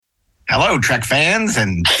Hello, Trek fans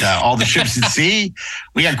and all the ships at sea.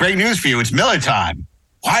 We got great news for you. It's Miller time.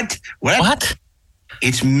 What?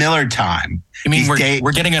 It's Miller time. You mean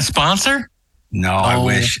we're getting a sponsor? No, I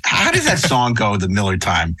wish. How does that song go, the Miller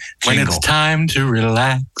time jingle? When it's time to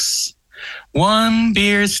relax, one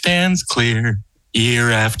beer stands clear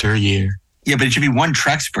year after year. Yeah, but it should be one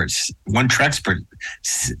Trexpert. One Trexpert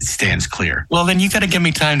stands clear. Well, then you got to give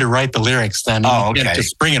me time to write the lyrics then. Oh, okay.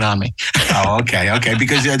 Just bring it on me. Okay.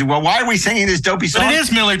 Because, why are we singing this dopey song? But it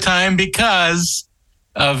is Miller time because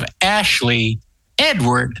of Ashley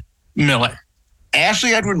Edward Miller.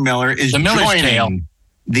 Ashley Edward Miller is joining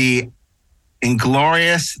the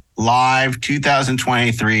Inglorious Live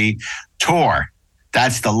 2023 tour.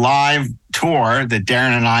 That's the live tour that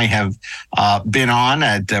Darren and I have been on.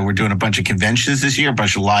 We're doing a bunch of conventions this year, a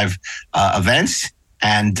bunch of live events.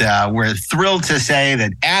 And we're thrilled to say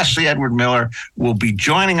that Ashley Edward Miller will be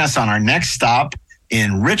joining us on our next stop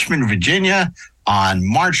in Richmond, Virginia on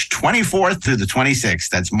March 24th through the 26th.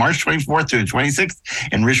 That's March 24th through the 26th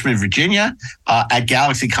in Richmond, Virginia at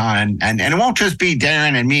GalaxyCon. And it won't just be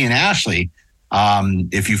Darren and me and Ashley.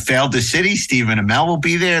 If you failed the city, Stephen Amell will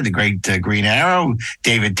be there. The great Green Arrow,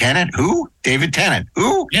 David Tennant. Who? David Tennant.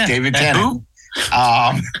 Who? Yeah, David Tennant. Who?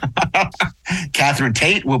 Catherine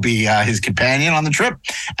Tate will be his companion on the trip,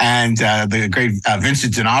 and the great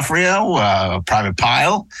Vincent D'Onofrio, Private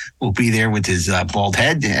Pile, will be there with his bald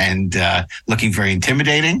head and looking very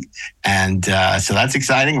intimidating. And so that's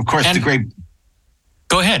exciting. Of course, the great.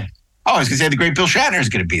 Go ahead. Oh, I was going to say the great Bill Shatner is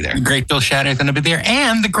going to be there. The great Bill Shatner is going to be there,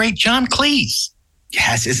 and the great John Cleese.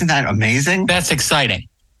 Yes, isn't that amazing? That's exciting.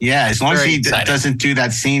 Yeah, as long as he doesn't do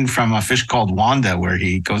that scene from A Fish Called Wanda where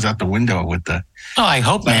he goes out the window with the... Oh, I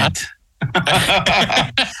hope not.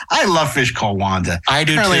 I love Fish Called Wanda. I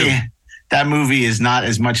do too. That movie is not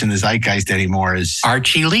as much in the zeitgeist anymore as...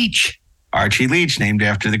 Archie Leach. Archie Leach, named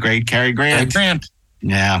after the great Cary Grant.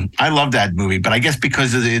 Yeah, I love that movie, but I guess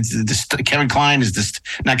because of Kevin Kline is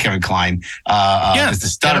not Kevin Kline. Is the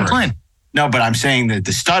stutterer. Kevin Kline. No, but I'm saying that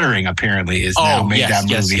the stuttering apparently is now made that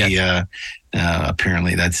movie. Yes.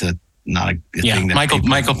 Apparently, that's not a thing. That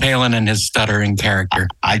Michael Palin and his stuttering character.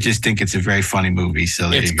 I just think it's a very funny movie. So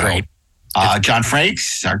there you go. Great. John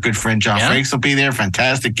Frakes, our good friend John Frakes will be there.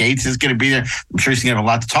 Fantastic. Gates is going to be there. I'm sure he's going to have a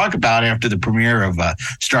lot to talk about after the premiere of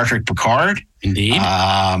Star Trek Picard. Indeed.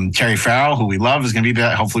 Terry Farrell, who we love, is going to be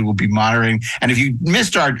there. Hopefully we'll be monitoring. And if you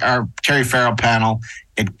missed our Terry Farrell panel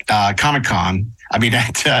at Comic-Con, at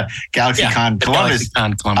GalaxyCon Columbus,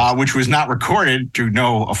 which was not recorded through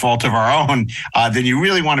no fault of our own, then you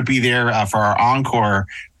really want to be there for our encore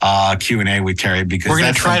Q&A with Terry, because we're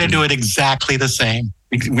going to try to do it exactly the same.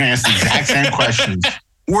 We're going to ask the exact same questions.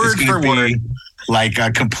 Word for word. Like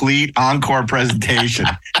a complete encore presentation.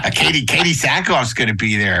 Katie Sackhoff's going to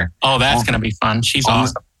be there. Oh, that's going to be fun. She's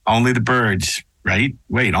awesome. Only the birds, right?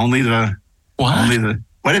 Wait, only the... What? Only the...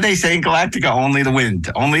 What did they say in Galactica? Only the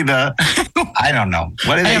wind. Only the... I don't know.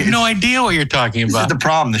 I have no idea what you're talking about. This is the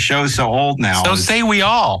problem. The show's so old now. So say we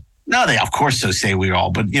all. No, they of course so say we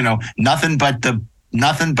all. But, nothing but the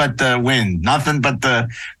wind. Nothing but the...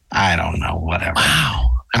 I don't know, whatever. Wow.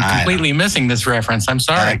 I'm completely missing this reference. I'm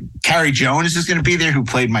sorry. Carrie Jones is going to be there, who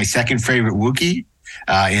played my second favorite Wookiee.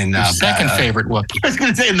 Favorite Wookiee. I was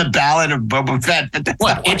going to say in the Ballad of Boba Fett, but that's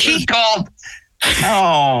what Itchy? It's called.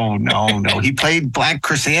 No. He played Black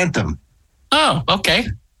Chrysanthemum. Oh, okay.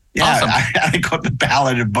 Yeah, awesome. I call it the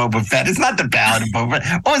Ballad of Boba Fett. It's not the Ballad of Boba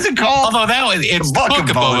Fett. What was it called? Although it's the Book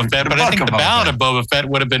of Boba Fett, but I think the Ballad of Boba Fett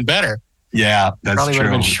would have been better. Yeah, that's probably true.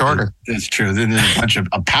 Would have been shorter. That's true. Then there's a bunch of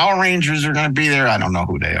Power Rangers are going to be there. I don't know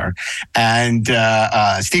who they are. And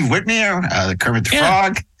Steve Whitmire, Kermit the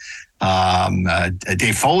Frog.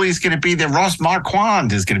 Dave Foley is going to be there. Ross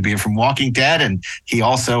Marquand is going to be here from Walking Dead, and he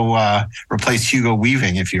also replaced Hugo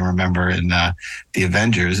Weaving, if you remember, in the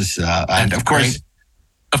Avengers. And of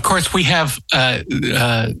course, we have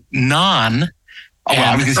non.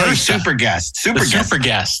 I was going to say super guests. Super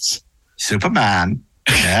guests. Superman.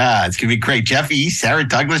 Yeah, it's going to be great. Jeff East, Sarah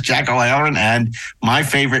Douglas, Jack O'Halloran, and my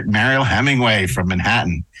favorite, Mariel Hemingway from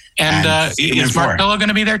Manhattan. And is Mark Pillow going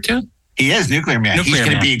to be there too? He is, Nuclear Man. He's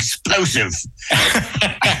going to be explosive.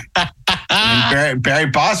 And Barry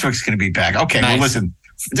Bostwick's going to be back. Okay, nice. Well, listen,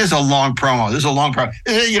 this is a long promo.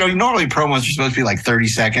 Normally promos are supposed to be like 30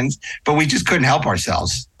 seconds, but we just couldn't help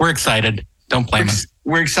ourselves. We're excited. Don't blame us.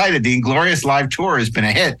 We're excited. The Inglorious Live Tour has been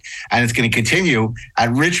a hit, and it's going to continue at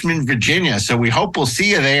Richmond, Virginia. So we hope we'll see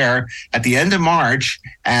you there at the end of March.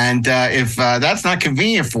 And if that's not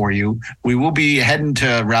convenient for you, we will be heading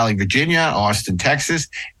to Raleigh, Virginia, Austin, Texas,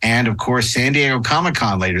 and, of course, San Diego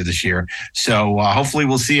Comic-Con later this year. So hopefully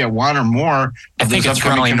we'll see you at one or more of I think those it's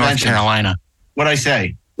Raleigh, North Carolina. What'd I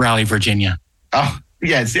say? Raleigh, Virginia. Oh,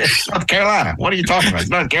 yeah, it's North Carolina. What are you talking about? It's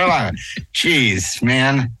North Carolina. Jeez,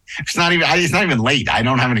 man. It's not even late. I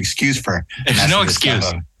don't have an excuse for it. There's no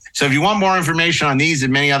excuse. So if you want more information on these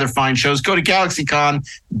and many other fine shows, go to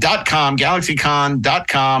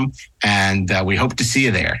galaxycon.com, and we hope to see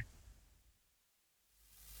you there.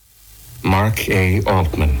 Mark A.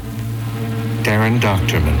 Altman, Darren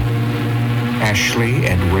Doctorman, Ashley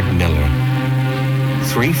Edward Miller.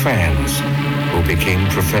 3 fans who became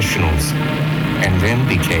professionals and then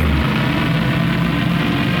became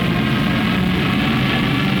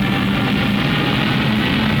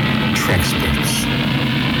Trexperts.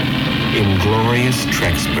 Inglorious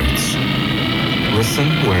Trexperts. Listen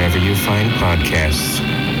wherever you find podcasts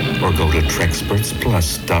or go to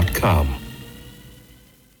TrexpertsPlus.com.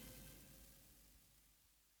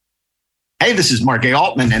 Hey, this is Mark A.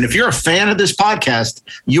 Altman, and if you're a fan of this podcast,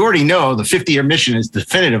 you already know the 50-year mission is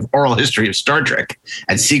definitive oral history of Star Trek,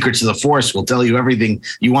 and Secrets of the Force will tell you everything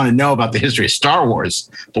you want to know about the history of Star Wars.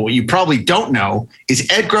 But what you probably don't know is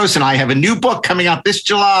Ed Gross and I have a new book coming out this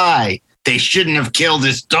July. They Shouldn't Have Killed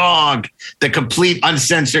His Dog, the complete,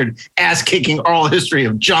 uncensored, ass-kicking oral history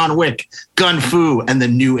of John Wick, Gun Fu, and the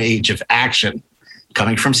new age of action.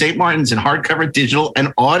 Coming from St. Martin's in hardcover, digital,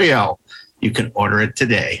 and audio. You can order it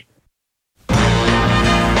today.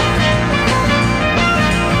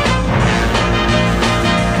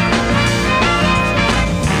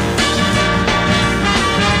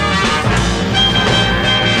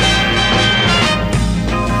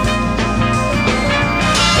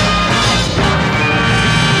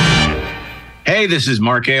 Hey, this is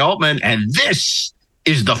Mark A. Altman, and this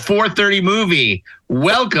is the 430 movie.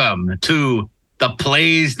 Welcome to the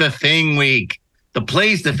Plays the Thing week. The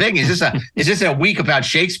Plays the Thing. Is this a week about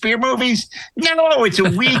Shakespeare movies? No, it's a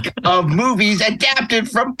week of movies adapted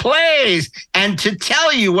from plays. And to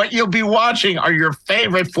tell you what you'll be watching are your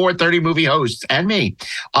favorite 430 movie hosts and me.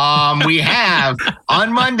 We have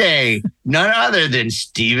on Monday none other than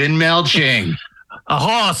Stephen Melching. A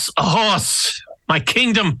horse, my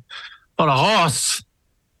kingdom. On a horse.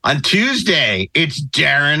 On Tuesday, it's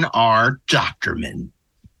Darren R. Doctorman.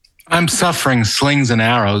 I'm suffering slings and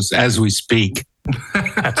arrows as we speak.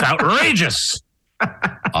 That's outrageous.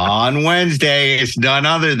 On Wednesday, it's none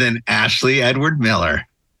other than Ashley Edward Miller.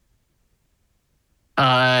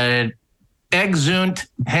 Exeunt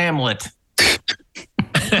Hamlet.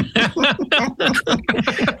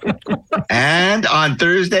 And on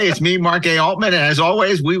Thursday, it's me, Mark A. Altman. And as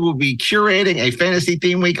always, we will be curating a fantasy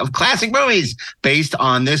theme week of classic movies based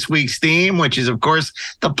on this week's theme, which is, of course,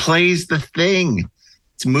 the Plays the Thing.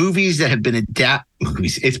 It's movies that have been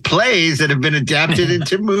It's plays that have been adapted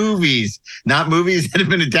into movies, not movies that have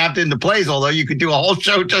been adapted into plays, although you could do a whole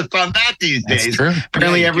show just on that these days. That's true.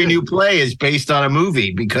 Apparently, every new play is based on a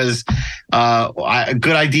movie because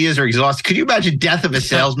good ideas are exhausted. Could you imagine Death of a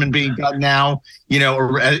Salesman being done now?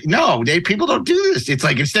 No, people don't do this. It's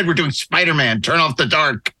like instead we're doing Spider-Man, Turn Off the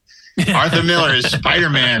Dark. Arthur Miller's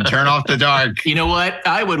Spider-Man, Turn Off the Dark. You know what?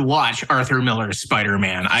 I would watch Arthur Miller's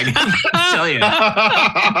Spider-Man. I can tell you.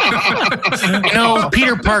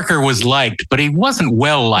 Peter Parker was liked, but he wasn't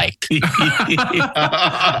well liked.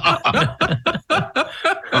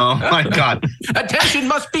 Oh, my God. Attention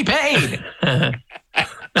must be paid.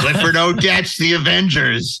 Clifford Odets, The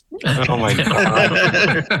Avengers. Oh, my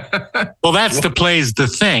God. Well, that's the Plays the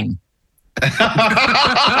Thing.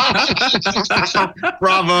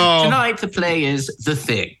 Bravo. Tonight the play is The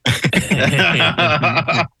Thing.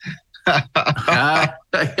 I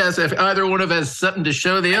guess if either one of us has something to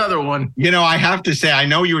show the other one. I have to say, I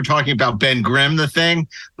know you were talking about Ben Grimm, The Thing,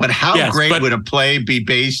 but how great would a play be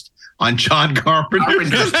based on John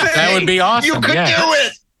Carpenter's The Thing? That would be awesome. You could do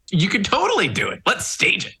it. You could totally do it. Let's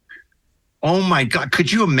stage it. Oh my God!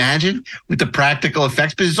 Could you imagine with the practical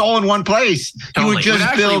effects? Because it's all in one place. Totally. You would just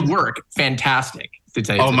actually work fantastic. To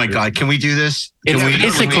tell you oh my God! Can we do this?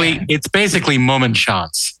 It's basically moment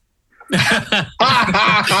shots. And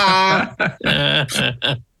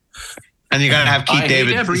you gotta have Keith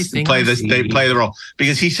David play this. They play the role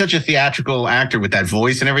because he's such a theatrical actor with that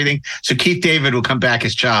voice and everything. So Keith David will come back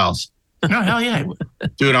as Charles. No, hell yeah.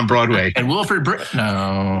 Do it on Broadway. And Wilfred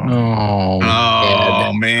No.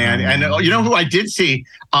 Oh, man. And you know who I did see?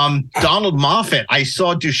 Donald Moffat. I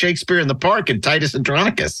saw do Shakespeare in the Park and Titus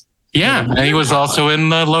Andronicus. Yeah. And he was also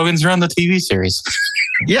in Logan's Run, the TV series.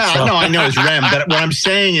 Yeah, I know it's Rem. But what I'm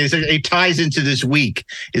saying is it ties into this week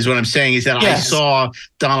is what I'm saying is that I saw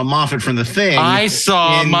Donald Moffat from The Thing. I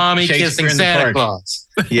saw Mommy kissing Santa Claus.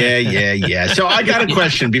 Yeah. So I got a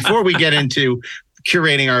question before we get into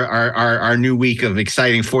curating our new week of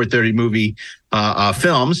exciting 430 movie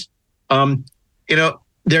films.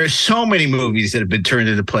 The there are so many movies that have been turned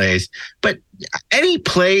into plays, but any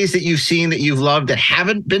plays that you've seen that you've loved that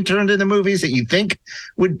haven't been turned into movies that you think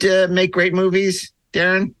would make great movies,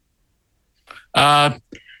 Darren? I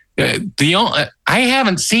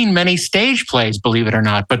haven't seen many stage plays, believe it or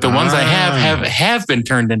not, but the ones I have been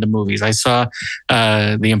turned into movies. I saw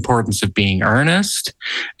The Importance of Being Earnest,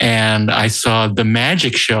 and I saw The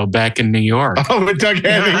Magic Show back in New York. Oh, with Doug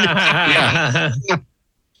Henning.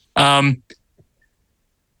 Yeah.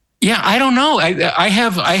 Yeah, I don't know. I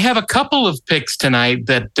have a couple of picks tonight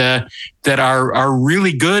that are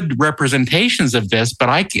really good representations of this, but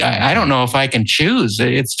I don't know if I can choose.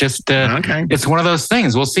 It's just okay. It's one of those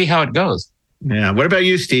things. We'll see how it goes. Yeah. What about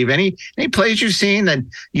you, Steve? Any plays you've seen that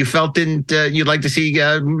you felt you'd like to see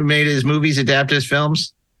made as movies, adapted as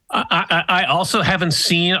films? I also haven't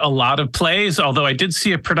seen a lot of plays, although I did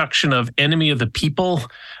see a production of Enemy of the People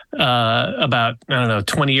about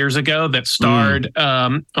 20 years ago that starred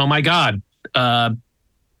Gandalf.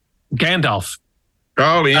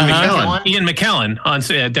 Oh, Ian McKellen. Ian McKellen on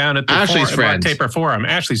down at the Ashley's friend. Taper Forum.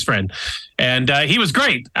 Ashley's friend, and he was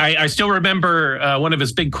great. I still remember one of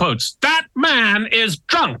his big quotes: "That man is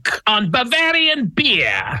drunk on Bavarian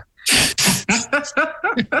beer." But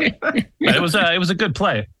it was a good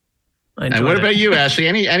play. And what about you, Ashley?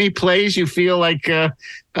 Any plays you feel like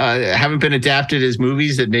haven't been adapted as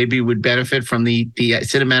movies that maybe would benefit from the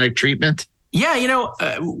cinematic treatment? Yeah,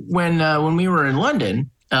 when we were in London,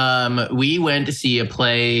 we went to see a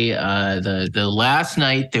play. The last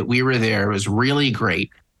night that we were there was really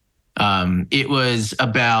great. It was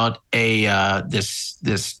about this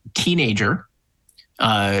teenager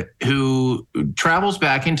who travels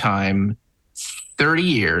back in time 30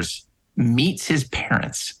 years, meets his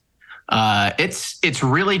parents. It's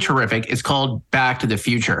really terrific. It's called Back to the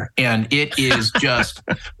Future, and it is the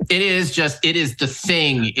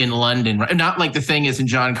Thing in London. Not like The Thing is in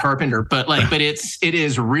John Carpenter, but it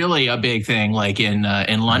is really a big thing, like in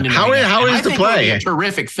London. How is the play? A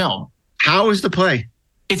terrific film. How is the play?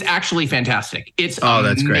 It's actually fantastic. It's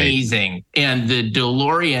that's amazing. Great. And the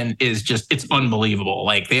DeLorean is it's unbelievable.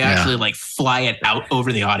 Like they actually fly it out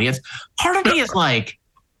over the audience. Part of me is like,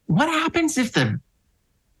 what happens if the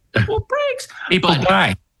breaks? People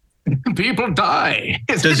die. People die.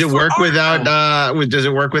 Does it work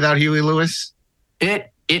without Huey Lewis?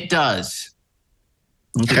 It does.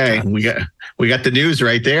 Okay, we got the news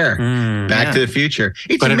right there. Back to the Future.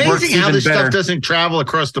 It's amazing how this stuff doesn't travel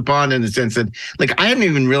across the pond in the sense that, I hadn't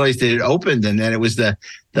even realized that it opened and that it was the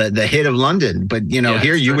hit of London. But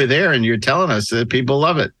here you were there and you're telling us that people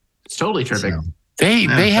love it. It's totally terrific. So,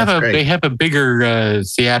 they have a bigger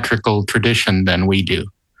theatrical tradition than we do.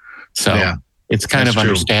 So it's kind of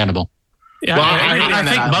understandable. Yeah, well,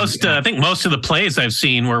 I think most of the plays I've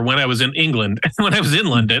seen were when I was in England, when I was in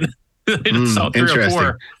London.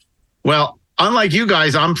 Interesting. Well, unlike you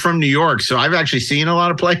guys, I'm from New York, so I've actually seen a lot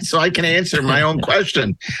of plays, so I can answer my own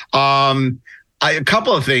question. A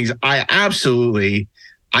couple of things. I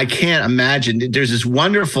can't imagine. There's this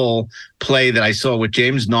wonderful play that I saw with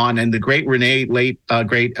James Naughton and the great Renee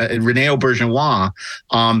Auberjonois.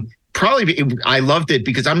 I loved it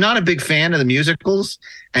because I'm not a big fan of the musicals,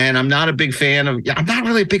 and I'm not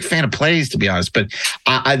really a big fan of plays, to be honest. But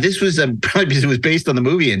this was probably because it was based on the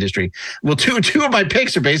movie industry. Well, two of my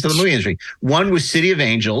picks are based on the movie industry. One was City of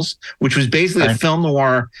Angels, which was basically a film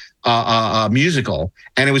noir musical,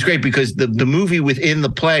 and it was great because the movie within the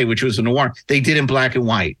play, which was a noir, they did in black and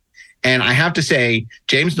white. And I have to say,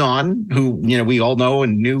 James Naughton, who we all know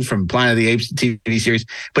and knew from Planet of the Apes TV series,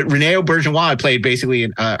 but Renee Auberjonois played basically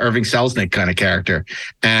an Irving Selznick kind of character,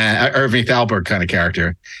 Irving Thalberg kind of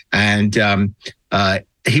character, and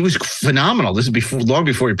he was phenomenal. This is long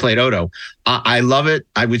before he played Odo. I love it.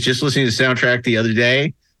 I was just listening to the soundtrack the other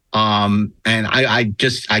day, and I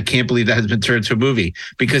can't believe that has been turned into a movie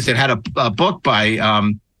because it had a book by.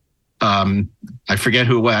 I forget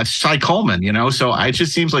who it was, Cy Coleman, so it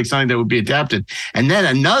just seems like something that would be adapted. And then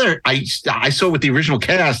another I saw with the original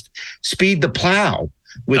cast, Speed the Plow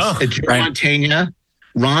with Joe Mantegna,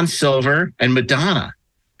 Ron Silver, and Madonna.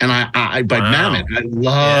 And I Mamet. I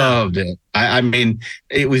loved it. I mean,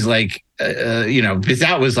 it was like, because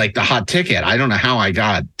that was like the hot ticket. I don't know how I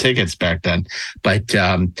got tickets back then, but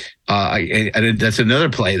that's another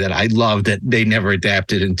play that I love that they never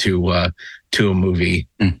adapted into to a movie.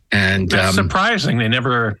 And that's surprising. They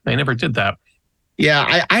never did that.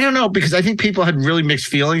 Yeah, I don't know, because I think people had really mixed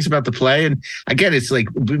feelings about the play. And again, it's like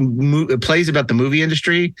plays about the movie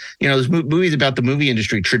industry. Those movies about the movie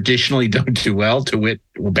industry traditionally don't do well, to wit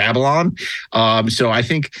Babylon. So I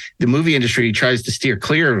think the movie industry tries to steer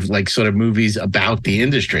clear of sort of movies about the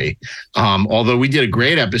industry. Although we did a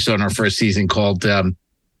great episode in our first season called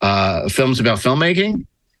films about filmmaking,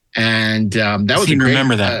 and that was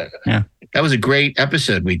remember that. That was a great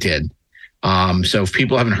episode we did. So if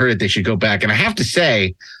people haven't heard it, they should go back. And I have to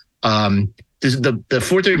say, the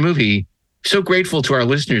 4:30 movie. So grateful to our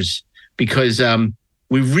listeners because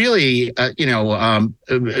we really,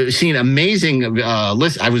 seen amazing I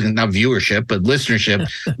was not viewership, but listenership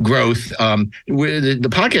growth. The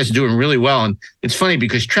podcast is doing really well, and it's funny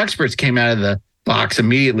because Trexperts came out of the box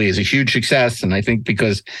immediately as a huge success, and I think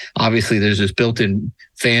because obviously there's this built-in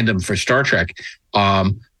fandom for Star Trek.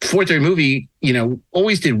 4:30 movie,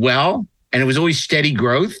 always did well, and it was always steady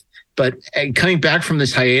growth. But coming back from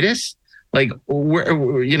this hiatus. Like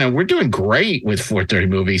we're doing great with 4:30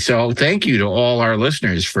 movie. So thank you to all our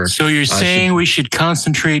listeners for. So you're saying we should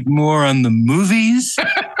concentrate more on the movies? Look,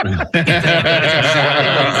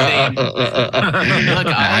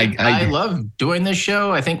 I love doing this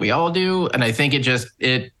show. I think we all do, and I think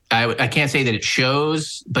I can't say that it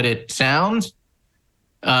shows, but it sounds.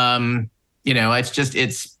 I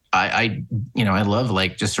love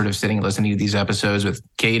like just sort of sitting and listening to these episodes with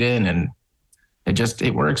Caden, and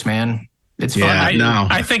it works, man. It's fun.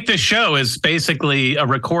 I think this show is basically a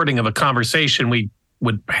recording of a conversation we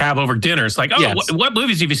would have over dinner. It's like, what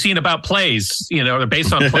movies have you seen about plays? They're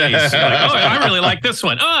based on plays. Like, I really like this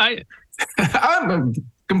one. I'm a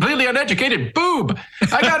completely uneducated boob.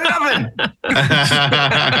 I got nothing.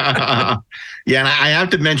 Yeah, and I have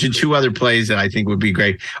to mention two other plays that I think would be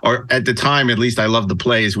great. Or at the time, at least, I loved the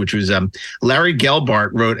plays, which was Larry Gelbart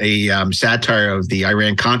wrote a satire of the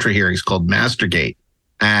Iran-Contra hearings called Mastergate.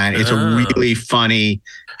 And it's a really funny,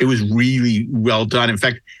 it was really well done. In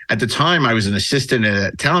fact, at the time I was an assistant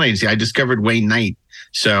at a talent agency, I discovered Wayne Knight.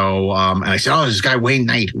 So, and I said, this guy, Wayne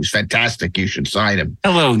Knight, who's fantastic. You should sign him.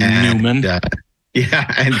 Hello, Newman. He,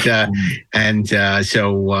 and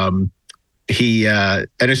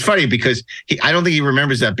it's funny because I don't think he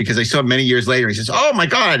remembers that because I saw him many years later. He says, oh my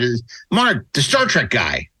God, it's Mark, the Star Trek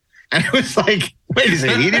guy. And it was like, wait a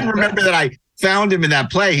second, he didn't remember that I found him in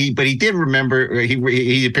that play, but he did remember.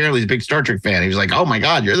 He apparently is a big Star Trek fan. He was like, "Oh my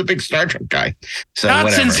God, you're the big Star Trek guy." So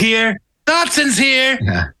Dotson's here.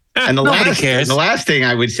 Yeah. And the last thing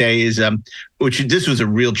I would say is, this was a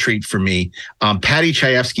real treat for me. Paddy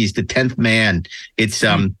Chayefsky's The 10th Man. It's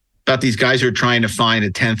about these guys who are trying to find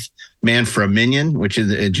a 10th man for a minion, which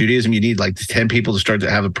is in Judaism, you need like 10 people to start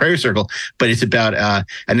to have a prayer circle. But it's about,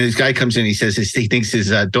 and this guy comes in, he says he thinks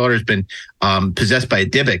his daughter's been possessed by a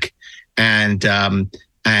Dybbuk. And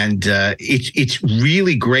it's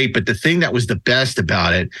really great. But the thing that was the best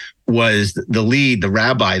about it was the lead, the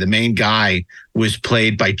rabbi, the main guy was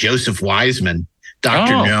played by Joseph Wiseman,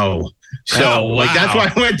 Dr. No. So like, that's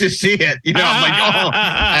why I went to see it, I'm like,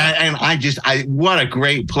 and what a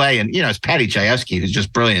great play. And, it's Paddy Chayefsky, who's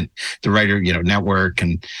just brilliant, the writer, Network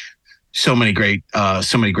and so many great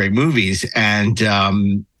movies. And,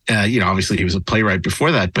 obviously he was a playwright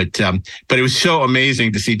before that, but it was so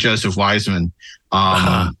amazing to see Joseph Wiseman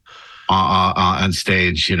on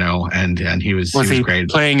stage, and he was great.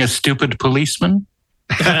 Playing a stupid policeman?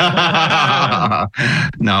 No,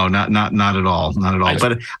 not at all.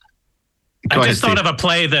 But I just thought of a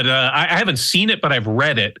play that I haven't seen it, but I've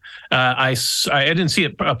read it. I didn't see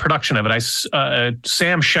a production of it.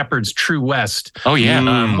 Sam Shepard's True West. Oh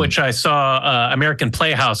yeah, which I saw American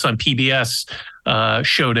Playhouse on PBS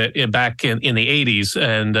showed it back in the 80s,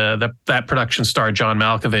 and that production starred John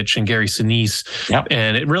Malkovich and Gary Sinise. Yep.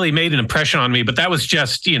 And it really made an impression on me. But that was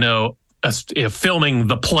just filming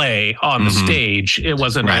the play on the stage. It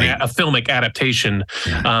wasn't a filmic adaptation.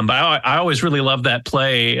 Yeah. But I always really loved that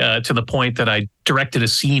play to the point that I directed a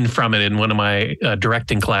scene from it in one of my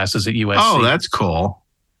directing classes at USC. Oh, that's cool.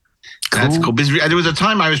 That's cool. Because there was a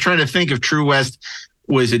time I was trying to think if True West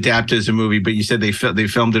was adapted as a movie, but you said they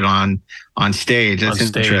filmed it on stage. That's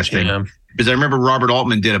interesting. Yeah. Because I remember Robert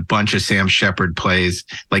Altman did a bunch of Sam Shepard plays,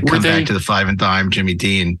 like Come Back to the Five and Dime, Jimmy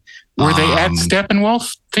Dean. Were they at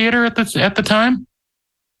Steppenwolf Theater at the time?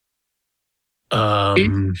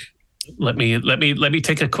 Let me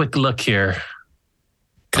take a quick look here.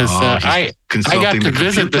 Because I got to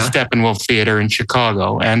visit the Steppenwolf Theater in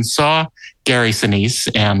Chicago and saw Gary Sinise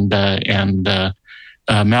and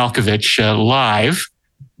Malkovich live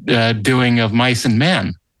doing Of Mice and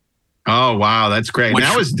Men. Oh wow, that's great!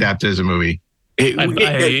 That was adapted as a movie.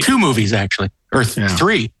 Two movies actually, or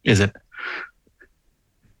three, is it?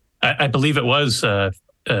 I believe it was done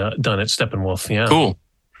at Steppenwolf. Yeah, cool.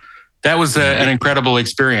 That was an incredible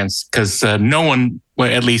experience because no one,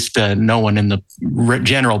 well, at least no one in the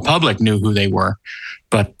general public knew who they were.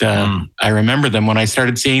 But I remember them when I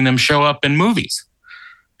started seeing them show up in movies.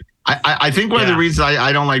 I think one of the reasons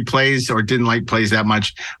I don't like plays or didn't like plays that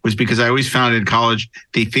much was because I always found in college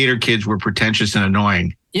the theater kids were pretentious and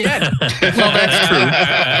annoying. Yeah. Well, that's true.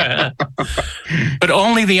 But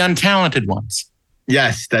only the untalented ones.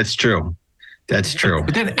 Yes, that's true. That's true.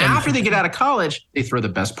 But then after they get out of college, they throw the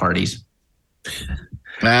best parties.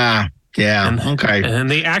 Yeah. Okay. And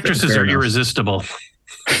the actresses are irresistible.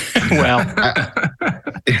 Well,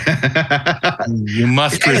 you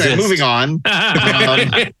must resist. Moving on. But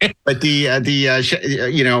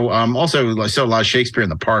also I saw a lot of Shakespeare in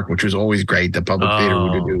the Park, which was always great. The public theater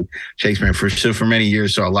would do Shakespeare for many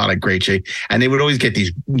years. Saw a lot of great Shakespeare, and they would always get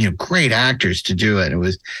these great actors to do it. It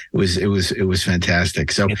was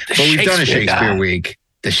fantastic. So, but we've done a Shakespeare week,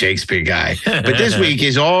 the Shakespeare guy. But this week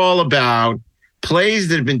is all about plays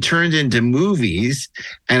that have been turned into movies.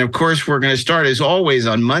 And of course, we're going to start, as always,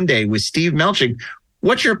 on Monday with Steve Melching.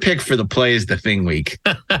 What's your pick for the Play is the Thing week?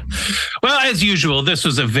 Well, as usual, this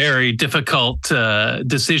was a very difficult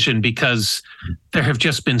decision because there have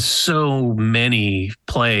just been so many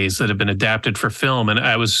plays that have been adapted for film. And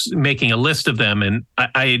I was making a list of them, and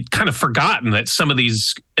I had kind of forgotten that some of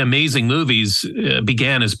these amazing movies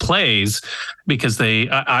began as plays, because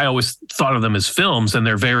I always thought of them as films, and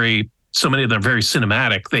so many of them are very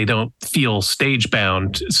cinematic. They don't feel stage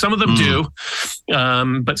bound. Some of them do,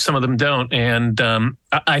 but some of them don't. And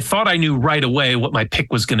I thought I knew right away what my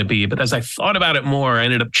pick was going to be, but as I thought about it more, I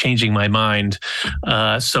ended up changing my mind.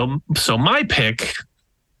 So my pick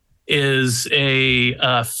is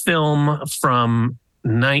a film from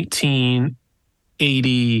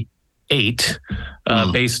 1988,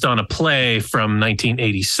 based on a play from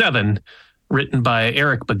 1987, written by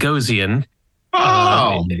Eric Bogosian.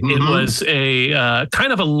 It was a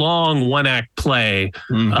kind of a long one-act play,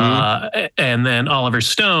 and then Oliver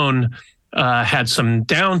Stone had some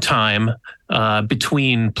downtime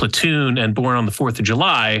between Platoon and Born on the 4th of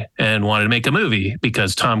July and wanted to make a movie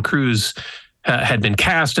because Tom Cruise had been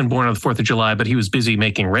cast in Born on the 4th of July, but he was busy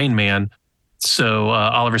making Rain Man. So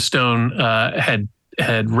Oliver Stone had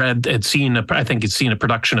seen a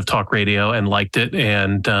production of Talk Radio and liked it,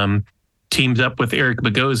 and teamed up with Eric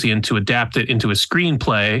Bogosian to adapt it into a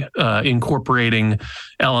screenplay, incorporating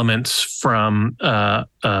elements from a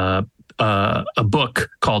book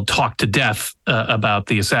called Talk to Death, about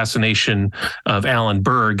the assassination of Alan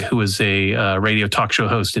Berg, who was a radio talk show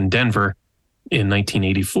host in Denver in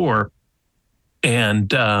 1984.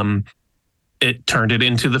 And it turned it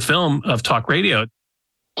into the film of Talk Radio.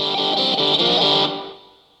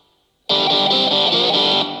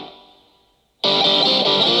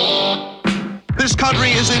 This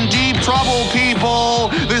country is in deep trouble, people.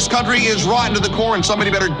 This country is rotten to the core, and somebody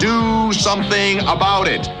better do something about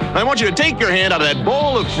it. I want you to take your hand out of that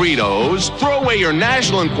bowl of Fritos, throw away your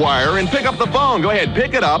National Enquirer, and pick up the phone. Go ahead,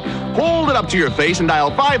 pick it up, hold it up to your face, and dial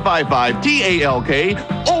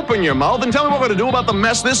 555-TALK. Open your mouth and tell me what we're going to do about the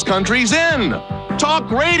mess this country's in. Talk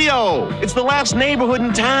Radio. It's the last neighborhood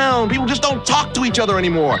in town. People just don't talk to each other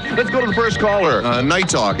anymore. Let's go to the first caller. Night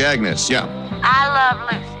Talk, Agnes. Yeah. I love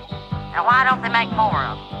Lucy. Now, why don't they make more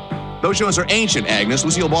of them? Those shows are ancient, Agnes.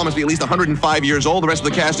 Lucille Ball must be at least 105 years old. The rest of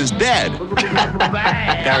the cast is dead.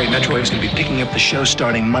 Barry, Metrowave's going to be picking up the show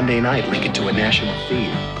starting Monday night, link it to a national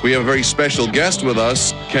feed. We have a very special guest with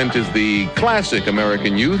us. Kent is the classic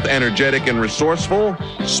American youth, energetic and resourceful,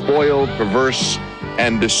 spoiled, perverse,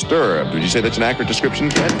 and disturbed. Would you say that's an accurate description,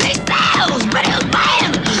 Kent?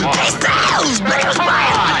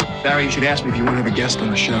 Barry, you should ask me if you want to have a guest on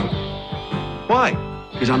the show. Why?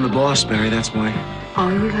 Because I'm the boss, Barry, that's why.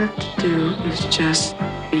 All you have to do is just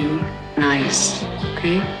be nice,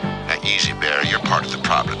 okay? Now, easy, Barry. You're part of the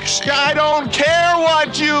problem, you see. I don't care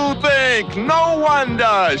what you think. No one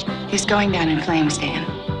does. He's going down in flames, Dan.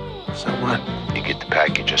 So what? You get the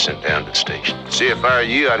package I sent down to the station. See, if I were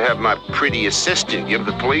you, I'd have my pretty assistant give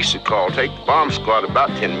the police a call. Take the bomb squad about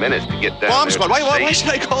 10 minutes to get down bomb there. Squad? Why should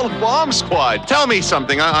I call it bomb squad? Tell me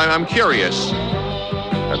something. I'm curious.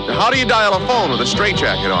 How do you dial a phone with a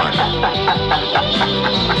straitjacket on?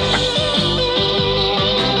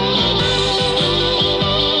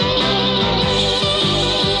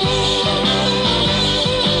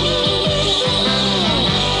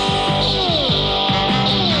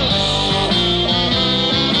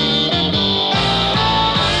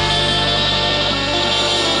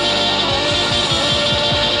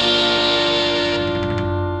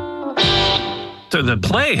 So the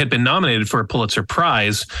play had been nominated for a Pulitzer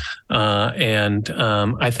Prize, and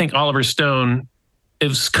I think Oliver Stone, it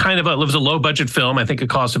was a low budget film. I think it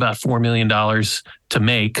cost about $4 million to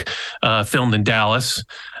make, filmed in Dallas,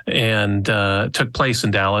 and took place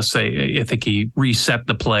in Dallas. I think he reset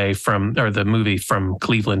the movie from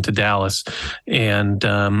Cleveland to Dallas, and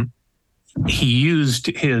he used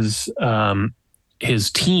his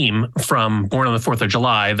team from Born on the 4th of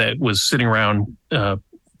July that was sitting around,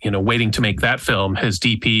 waiting to make that film. His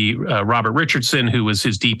DP, Robert Richardson, who was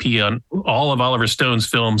his DP on all of Oliver Stone's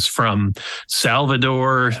films from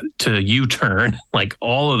Salvador to U-Turn, like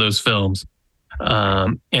all of those films.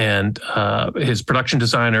 And his production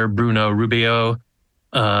designer, Bruno Rubio,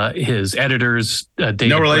 his editors, David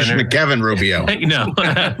no relation Brenner. to Kevin Rubio. No,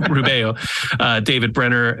 Rubio. David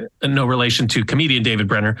Brenner, no relation to comedian David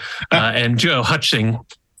Brenner, and Joe Hutching,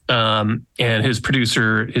 and his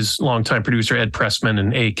longtime producer, Ed Pressman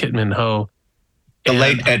and A. Kitman Ho. The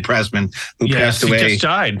late Ed Pressman, who passed away. He just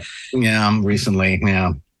died. Yeah, recently.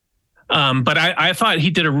 Yeah. But I thought he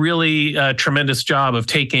did a really tremendous job of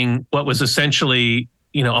taking what was essentially,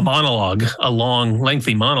 a monologue, a long,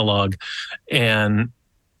 lengthy monologue, and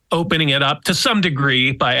opening it up to some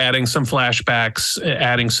degree by adding some flashbacks,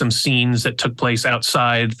 adding some scenes that took place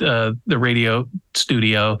outside the radio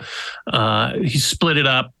studio. He split it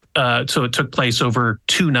up so it took place over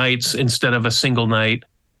 2 nights instead of a single night,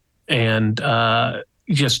 and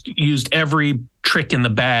just used every trick in the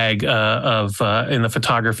bag in the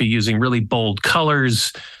photography, using really bold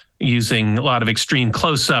colors, using a lot of extreme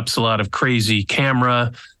close-ups, a lot of crazy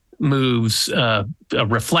camera moves,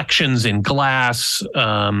 reflections in glass,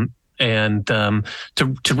 and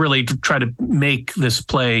to really try to make this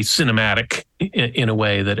play cinematic in a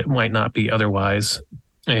way that it might not be otherwise.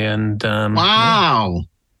 And wow,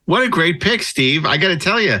 what a great pick, Steve! I got to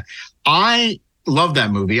tell you, I love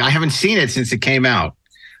that movie. I haven't seen it since it came out.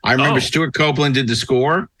 I remember Stuart Copeland did the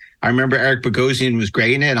score. I remember Eric Bogosian was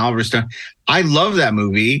great in it, and Oliver Stone. I love that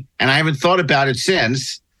movie, and I haven't thought about it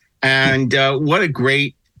since. And what a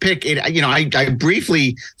great pick! I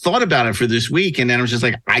briefly thought about it for this week, and then I was just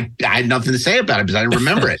like, I had nothing to say about it because I didn't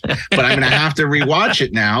remember it. But I'm going to have to rewatch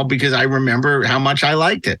it now because I remember how much I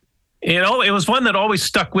liked it. It was one that always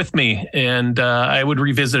stuck with me, and I would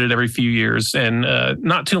revisit it every few years. And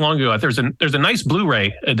not too long ago, there's a nice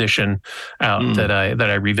Blu-ray edition out that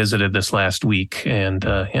I revisited this last week, and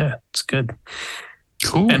it's good.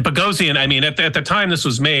 Cool. And Bogosian, I mean, at the time this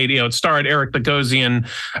was made, it starred Eric Bogosian,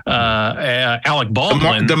 Alec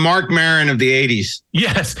Baldwin, the Marc Maron of the '80s.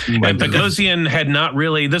 Yes, and Bogosian had not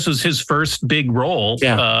really. This was his first big role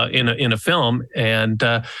in a film, and.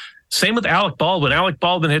 Same with Alec Baldwin. Alec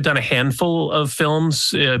Baldwin had done a handful of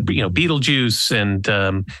films, Beetlejuice and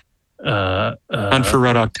Hunt for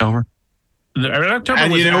Red October. Red October.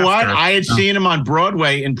 And you know what? I had seen him on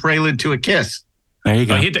Broadway in Prelude to a Kiss. There you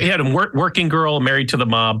go. He had a working girl, Married to the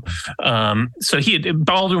Mob. So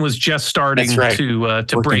Baldwin was just starting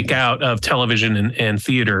to break out of television and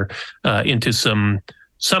theater into some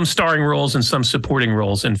starring roles and some supporting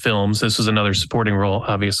roles in films. This was another supporting role,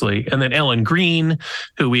 obviously. And then Ellen Greene,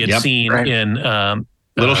 who we had seen in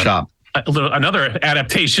Little Shop. Another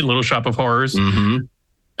adaptation, Little Shop of Horrors. Mm-hmm.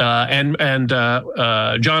 And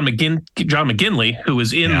John McGinley, who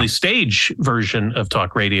was in the stage version of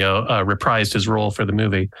Talk Radio, reprised his role for the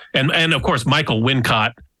movie. And of course, Michael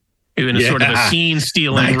Wincott, who in a sort of a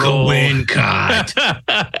scene-stealing role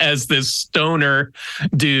as this stoner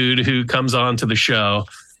dude who comes onto the show.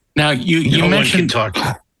 Now, you mentioned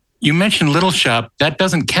Little Shop. That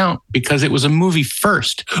doesn't count because it was a movie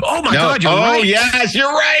first. Oh, my God, you're right. Oh, yes, you're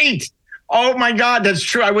right. Oh, my God, that's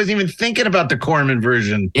true. I wasn't even thinking about the Corman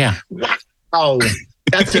version. Yeah. Wow.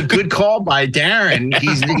 That's a good call by Darren.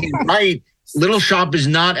 He's right. Little Shop is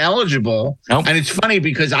not eligible. Nope. And it's funny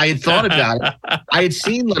because I had thought about it. I had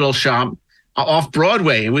seen Little Shop off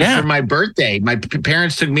Broadway. It was for my birthday. My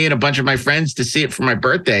parents took me and a bunch of my friends to see it for my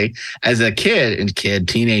birthday as a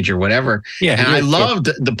teenager, whatever. Yeah, and I loved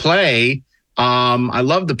the play. I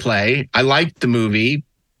loved the play. I liked the movie,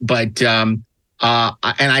 but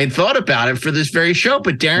and I had thought about it for this very show,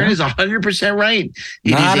 but Darren is 100% right. It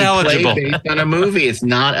not is a eligible. play based on a movie. It's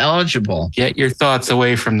not eligible. Get your thoughts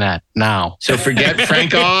away from that now. So forget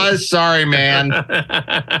Frank Oz. Sorry, man.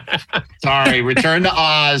 Sorry. Return to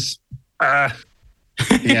Oz.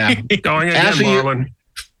 Yeah. Going again, Ashley, Marlon.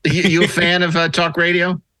 You a fan of Talk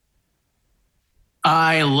Radio?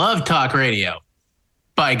 I love Talk Radio.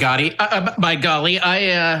 By golly,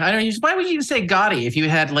 I don't use. Why would you say Gotti if you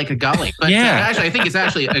had like a golly? But actually, I think it's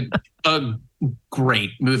actually a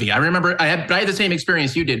great movie. I remember I had the same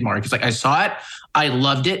experience you did, Mark. It's like I saw it, I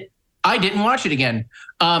loved it, I didn't watch it again.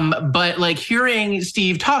 But like hearing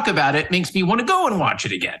Steve talk about it makes me want to go and watch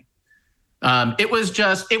it again.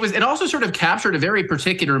 It also sort of captured a very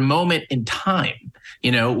particular moment in time,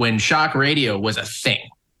 when shock radio was a thing.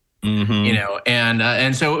 Mm-hmm.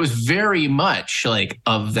 And so it was very much like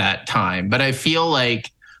of that time, but I feel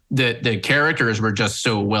like the characters were just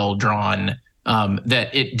so well drawn that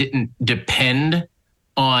it didn't depend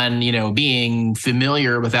on, being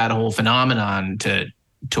familiar with that whole phenomenon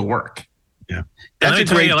to work. Yeah.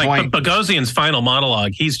 That's a great point. Bogosian's final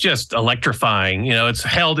monologue, he's just electrifying. It's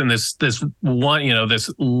held in this one, this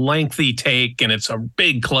lengthy take, and it's a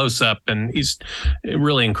big close up, and he's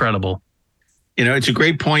really incredible. It's a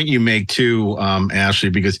great point you make too, Ashley,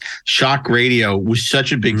 because shock radio was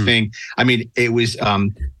such a big thing. I mean, it was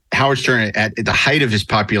Howard Stern at the height of his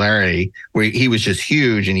popularity, where he was just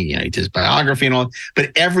huge, and he did his biography and all.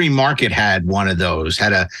 But every market had one of those,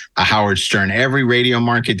 had a Howard Stern. Every radio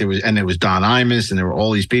market there was Don Imus, and there were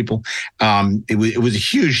all these people. It was a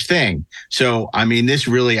huge thing. So I mean, this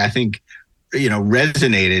really, I think,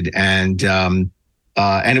 resonated, and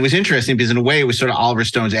it was interesting because in a way it was sort of Oliver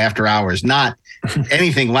Stone's After Hours, not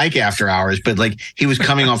anything like After Hours, but like he was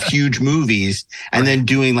coming off huge movies and then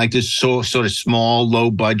doing like this sort of small, low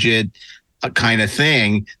budget kind of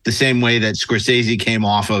thing, the same way that Scorsese came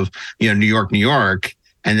off of, New York,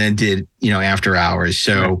 and then did, After Hours.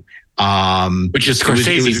 So, which is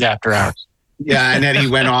Scorsese's After Hours. Yeah, and then he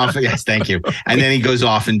went off. Yes, thank you. And then he goes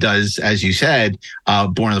off and does, as you said,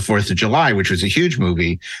 Born on the 4th of July, which was a huge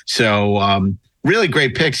movie. So, really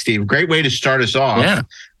great pick, Steve. Great way to start us off. Yeah.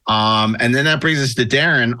 And then that brings us to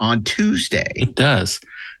Darren on Tuesday. It does.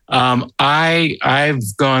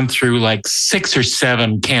 I've gone through like 6 or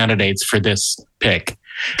 7 candidates for this pick.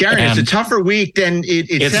 Darren, it's a tougher week than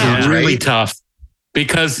it sounds, really right? tough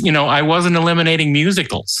because, I wasn't eliminating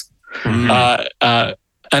musicals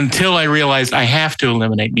until I realized I have to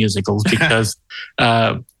eliminate musicals because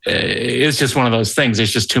it's just one of those things.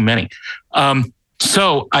 There's just too many.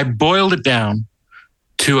 So I boiled it down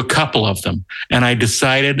to a couple of them, and I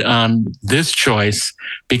decided on this choice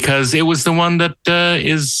because it was the one that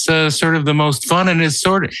is sort of the most fun, and it's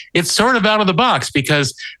sort of out of the box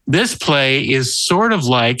because this play is sort of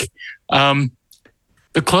like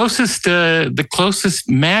the closest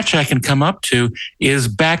match I can come up to is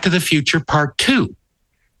Back to the Future Part 2,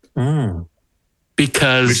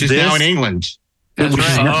 because which is now in England. That's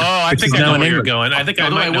right. I think I know where you're going. I think I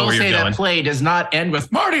might know where you're going. I will say that play does not end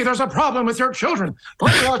with, Marty, there's a problem with your children.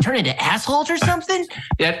 What, they all turn into assholes or something?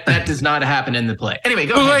 That does not happen in the play. Anyway,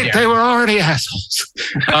 go ahead. Wait, they were already assholes.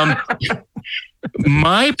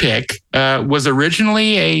 My pick was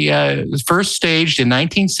originally first staged in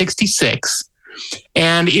 1966,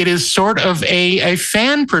 and it is sort of a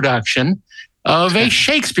fan production of a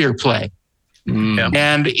Shakespeare play.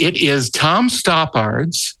 And it is Tom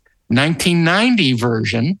Stoppard's 1990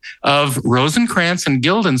 version of Rosencrantz and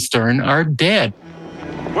Guildenstern Are Dead.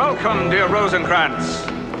 Welcome, dear Rosencrantz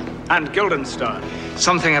and Guildenstern.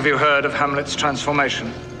 Something have you heard of Hamlet's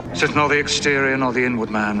transformation? Since nor the exterior nor the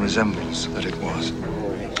inward man resembles that it was.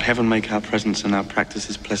 Heaven make our presence and our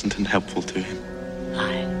practices pleasant and helpful to him.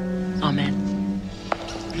 Aye. Amen.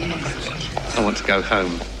 I want to go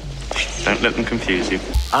home. Don't let them confuse you.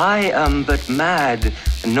 I am but mad,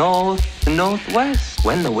 north, northwest,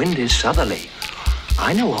 when the wind is southerly.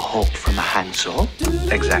 I know a hawk from a handsaw.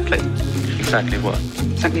 Exactly. Exactly what?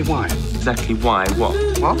 Exactly why? Exactly why what?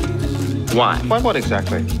 What? Why? Why what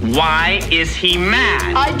exactly? Why is he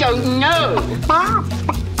mad? I don't know.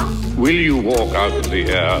 Will you walk out of the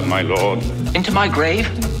air, my lord? Into my grave?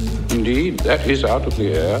 Indeed, that is out of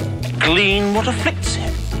the air. Glean what afflicts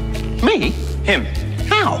him. Me? Him.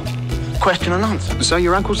 How? Question and answer. So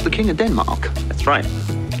your uncle's the king of Denmark? That's right.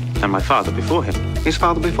 And my father before him. His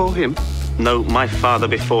father before him? No, my father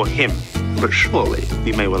before him. But surely,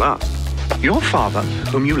 you may well ask. Your father,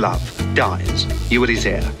 whom you love, dies. You are his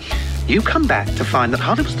heir. You come back to find that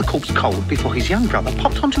hardly was the corpse cold before his young brother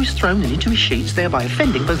popped onto his throne and into his sheets, thereby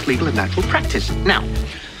offending both legal and natural practice. Now,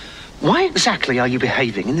 why exactly are you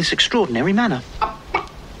behaving in this extraordinary manner?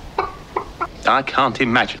 I can't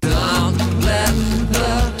imagine.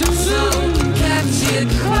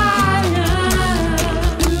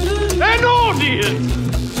 An audience!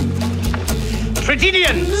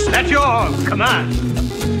 Tragedians, at your command.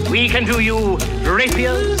 We can do you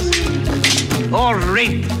rapiers, or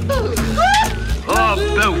rape, or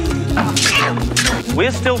both.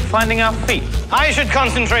 We're still finding our feet. I should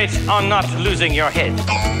concentrate on not losing your head.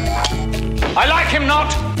 I like him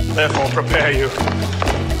not, therefore prepare you.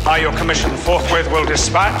 I your commission forthwith will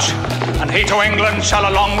dispatch, and he to England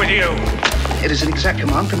shall along with you. It is an exact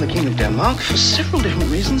command from the King of Denmark, for several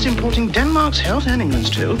different reasons importing Denmark's health and England's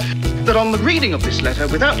too, that on the reading of this letter,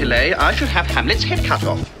 without delay, I should have Hamlet's head cut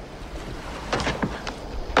off.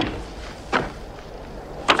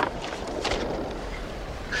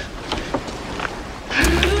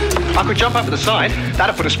 I could jump over the side.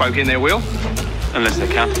 That'll put a spoke in their wheel. Unless they're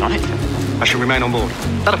counting on it. I shall remain on board.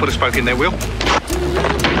 That'll put a spoke in their wheel.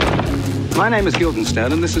 My name is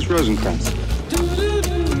Guildenstern, and this is Rosencrantz.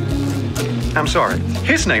 I'm sorry.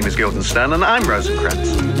 His name is Guildenstern, and I'm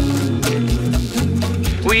Rosencrantz.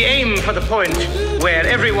 We aim for the point where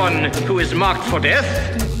everyone who is marked for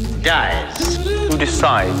death dies. Who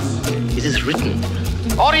decides? It is written.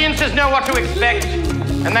 Audiences know what to expect,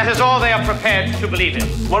 and that is all they are prepared to believe in.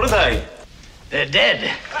 What are they? They're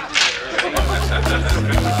dead.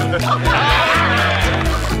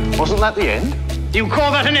 Wasn't that the end? You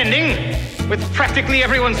call that an ending? With practically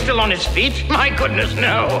everyone still on his feet? My goodness,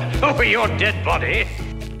 no. Over your dead body.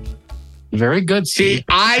 Very good. See,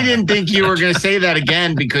 I didn't think you were going to say that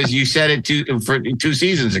again because you said it 2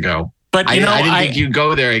 seasons ago. But I didn't think you'd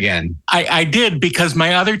go there again. I did, because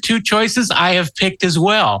my other two choices I have picked as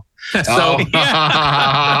well. So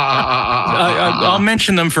I'll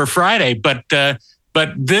mention them for Friday. But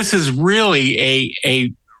this is really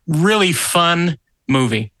a really fun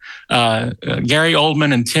movie. Gary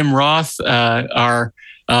Oldman and Tim Roth are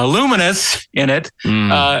luminous in it,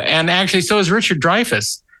 and actually so is Richard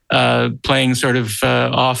Dreyfuss, playing sort of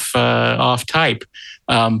off type,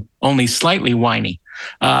 only slightly whiny.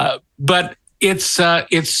 But it's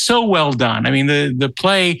so well done. I mean, the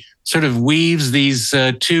play sort of weaves these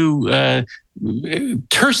two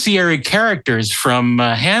tertiary characters from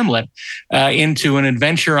Hamlet into an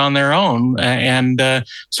adventure on their own, and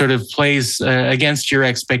sort of plays against your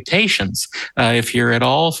expectations. If you're at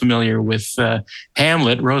all familiar with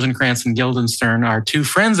Hamlet, Rosencrantz and Guildenstern are two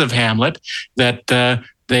friends of Hamlet that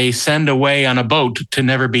they send away on a boat to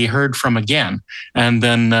never be heard from again. And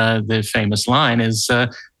then the famous line is,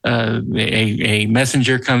 a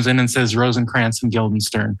messenger comes in and says Rosencrantz and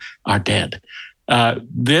Guildenstern are dead.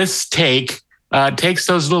 This takes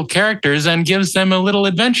those little characters and gives them a little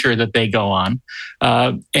adventure that they go on.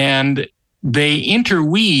 And they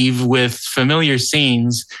interweave with familiar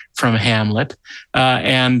scenes from Hamlet,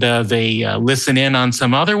 and they listen in on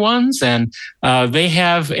some other ones, and they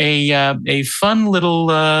have a fun little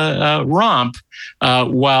romp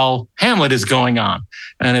while Hamlet is going on.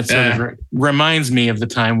 And it sort of reminds me of the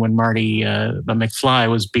time when Marty McFly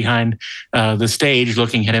was behind the stage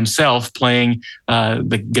looking at himself playing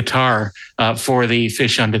the guitar for the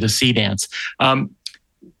Fish Under the Sea dance.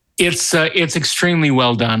 It's extremely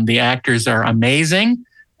well done. The actors are amazing,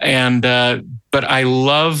 and but I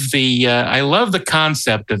love the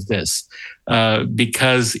concept of this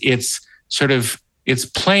because it's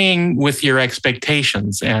playing with your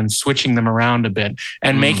expectations and switching them around a bit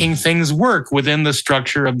and making things work within the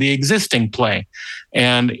structure of the existing play.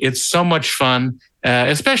 And it's so much fun,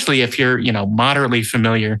 especially if you're, moderately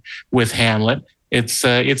familiar with Hamlet. It's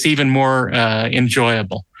even more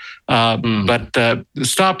enjoyable. But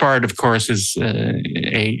Stoppard, of course, is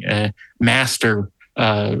a master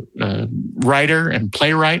writer and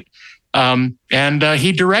playwright. And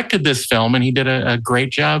he directed this film, and he did a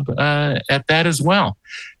great job at that as well.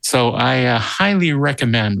 So I highly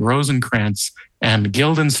recommend Rosencrantz and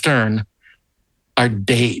Guildenstern are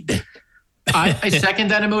dead. I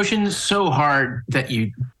second that emotion so hard that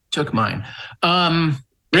you took mine.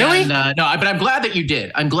 Really? No, but I'm glad that you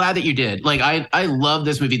did. Like, I love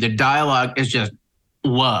this movie. The dialogue is just,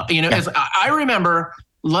 wow. As I remember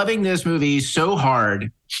loving this movie so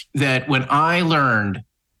hard that when I learned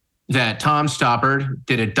that Tom Stoppard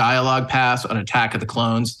did a dialogue pass on Attack of the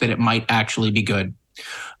Clones, that it might actually be good.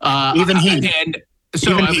 Even he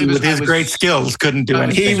with his great skills couldn't do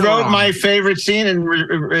anything. He wrote my favorite scene in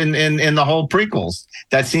the whole prequels.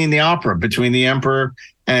 That scene in the opera between the Emperor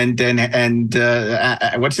and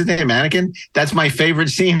what's his name, Anakin. That's my favorite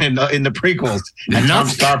scene in the prequels. And Tom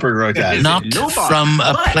Stoppard wrote that. Not from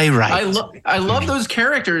a playwright. I love those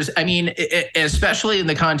characters. I mean, especially in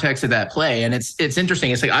the context of that play. And it's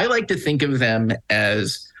interesting. It's like I like to think of them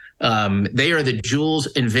as they are the Jules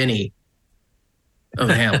and Vinny of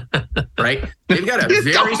Hamlet, right? They've got a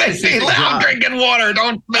very don't make me laugh. job. Drinking water.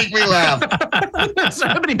 Don't make me laugh.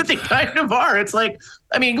 Somebody, but they kind of are. It's like,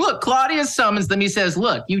 I mean, look, Claudius summons them. He says,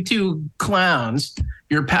 "Look, you two clowns,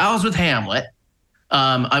 you're pals with Hamlet.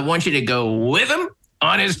 I want you to go with him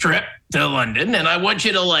on his trip to London, and I want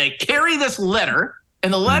you to carry this letter."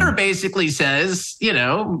 And the letter basically says,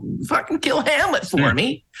 fucking kill Hamlet for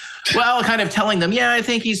me. Well, kind of telling them, yeah, I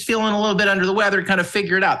think he's feeling a little bit under the weather. Kind of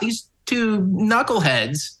figure it out. These two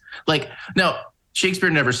knuckleheads, no, Shakespeare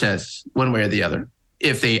never says one way or the other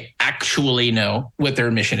if they actually know what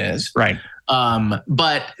their mission is. Right.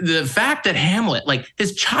 But the fact that Hamlet,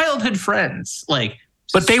 his childhood friends,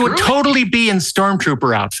 but they would totally be in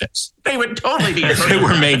stormtrooper outfits. They would totally be. They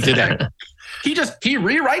were made today. He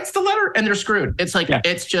rewrites the letter and they're screwed. It's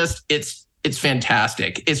it's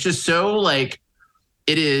fantastic. It's just so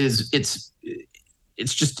it's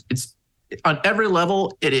on every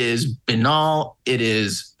level, it is banal, it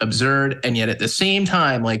is absurd, and yet at the same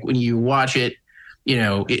time, like when you watch it, you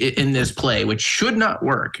know, in this play, which should not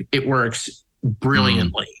work, it works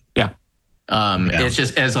brilliantly. It's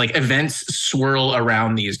just as like events swirl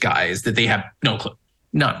around these guys that they have no clue,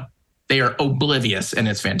 none. They are oblivious, and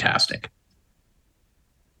it's fantastic.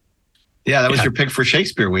 Yeah, that was your pick for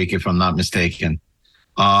Shakespeare Week, if I'm not mistaken.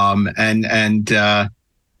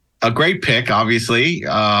 A great pick, obviously.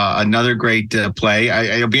 Another great play.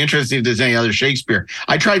 It'll be interesting if there's any other Shakespeare.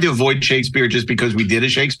 I tried to avoid Shakespeare just because we did a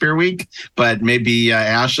Shakespeare Week, but maybe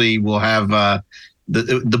Ashley will have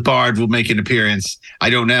the Bard will make an appearance. I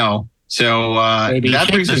don't know. So that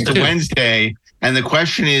brings us to Wednesday, and the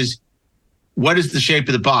question is, what is the shape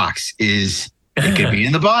of the box? It could be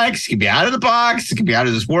in the box, it could be out of the box, it could be out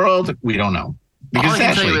of this world. We don't know. Because all I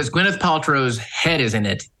can tell you is Gwyneth Paltrow's head is in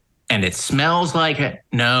it, and it smells like it.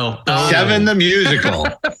 No. Seven the musical.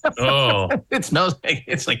 It smells like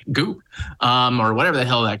it's like goop, or whatever the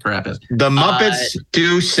hell that crap is. The Muppets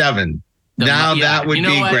do Seven. That would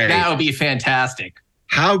be great. That would be fantastic.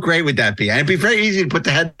 How great would that be? And it'd be very easy to put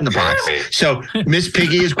the head in the box. So Miss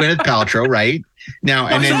Piggy is Gwyneth Paltrow, right? Now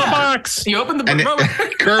and then in the box. You open the box.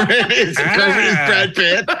 Kermit is Brad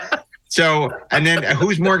Pitt. So and then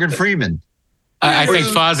who's Morgan Freeman? I think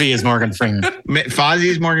Fozzie is Morgan Freeman. Fozzie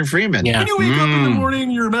is Morgan Freeman. Yeah. When you wake up in the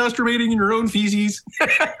morning, you're masturbating in your own feces.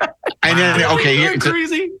 And then okay,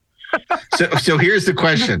 crazy. So here's the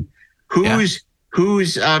question: Who's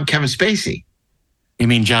Kevin Spacey? You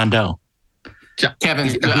mean John Doe?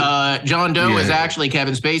 John Doe is actually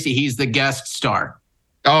Kevin Spacey. He's the guest star.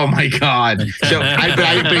 Oh my God! So,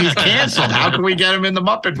 but he's canceled. How can we get him in the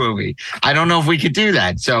Muppet movie? I don't know if we could do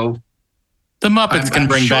that. So, the Muppets can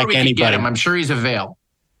bring back anybody. I'm sure he's a Vale.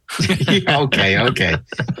 Okay.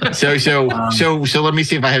 So let me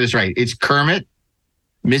see if I have this right. It's Kermit,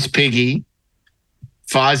 Miss Piggy,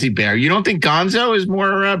 Fozzie Bear. You don't think Gonzo is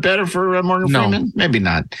more better for Morgan Freeman? Maybe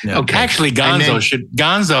not. No. Okay. Actually,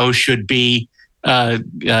 Gonzo should be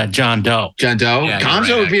John Doe. John Doe. Yeah,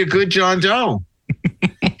 Gonzo would be a good John Doe.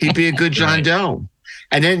 He'd be a good John Doe.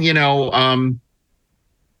 And then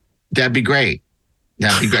that'd be great.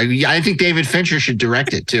 I think David Fincher should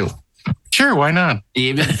direct it too. Sure, why not?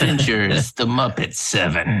 David Fincher's The Muppet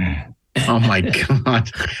 7. Oh my God,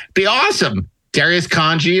 be awesome. Darius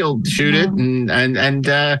Kanji will shoot it, and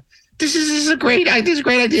this is a great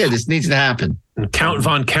idea. This needs to happen. And Count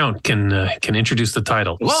Von Count can introduce the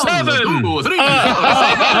title. 7, 2, 3,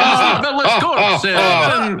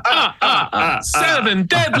 7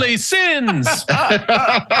 deadly sins.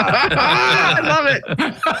 I love it.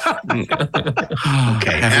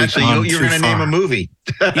 Okay, Ashley, you're going to name a movie.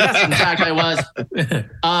 Yes, in fact, I was.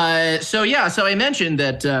 So I mentioned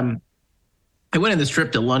that I went on this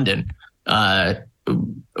trip to London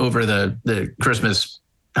over the Christmas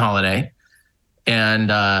holiday.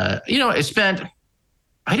 And, I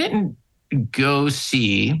didn't go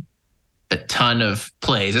see a ton of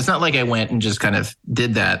plays. It's not like I went and just kind of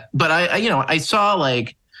did that, but I saw I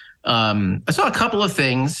saw a couple of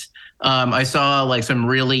things. I saw like some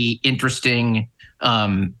really interesting,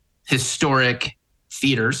 historic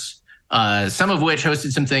theaters, some of which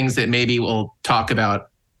hosted some things that maybe we'll talk about,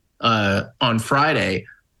 on Friday,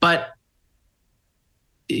 but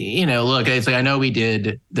look, it's like, I know we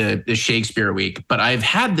did the Shakespeare Week, but I've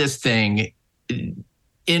had this thing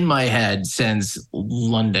in my head since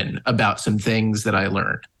London about some things that I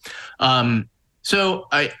learned. So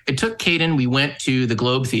I took Caden, we went to the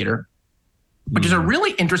Globe Theater, which is a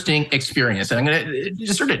really interesting experience. And I'm going to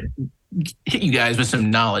just sort of hit you guys with some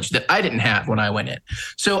knowledge that I didn't have when I went in.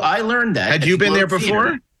 So I learned that. Had you been there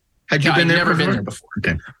before? I've never been there before.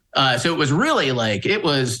 Okay. So it was really like, it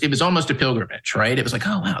was almost a pilgrimage, right? It was like,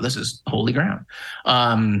 oh wow, this is holy ground.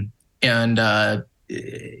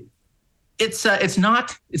 It's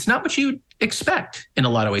not what you expect in a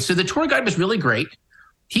lot of ways. So the tour guide was really great.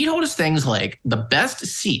 He told us things like the best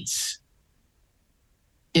seats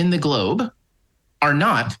in the Globe are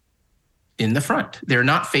not in the front. They're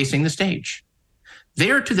not facing the stage.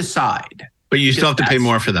 They're to the side. But you still have to pay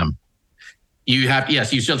more for them. You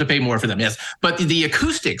still have to pay more for them, yes. But the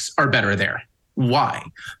acoustics are better there. Why?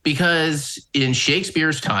 Because in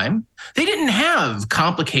Shakespeare's time, they didn't have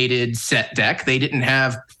complicated set deck. They didn't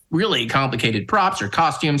have really complicated props or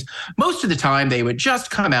costumes. Most of the time, they would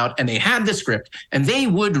just come out and they had the script and they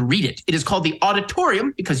would read it. It is called the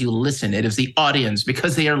auditorium because you listen. It is the audience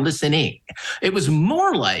because they are listening. It was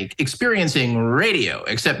more like experiencing radio,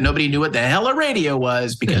 except nobody knew what the hell a radio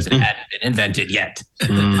was because it hadn't been invented yet.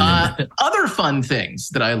 Other fun things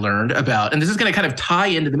that I learned about, and this is going to kind of tie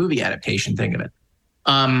into the movie adaptation thing of it.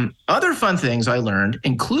 Other fun things I learned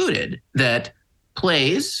included that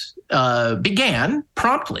plays began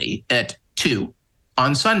promptly at 2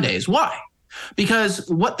 on Sundays. Why? Because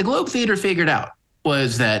what the Globe Theater figured out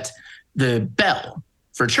was that the bell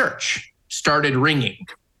for church started ringing.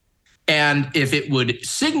 And if it would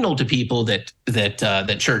signal to people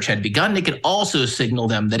that church had begun, it could also signal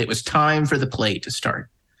them that it was time for the play to start.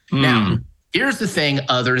 Now, here's the thing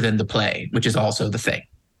other than the play, which is also the thing.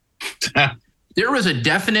 There was a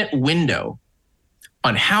definite window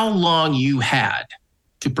on how long you had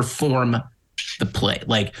to perform the play.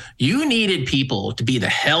 Like, you needed people to be the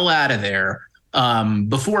hell out of there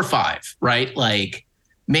before 5, right? Like,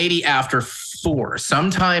 maybe after 4,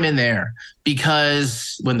 sometime in there,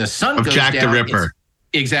 because when the sun goes Jack down, the Ripper.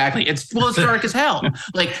 Exactly. It's dark as hell.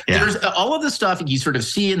 Like, there's all of the stuff you sort of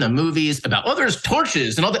see in the movies about, there's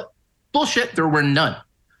torches and all that bullshit. There were none,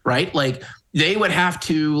 right? Like, they would have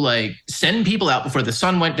to like send people out before the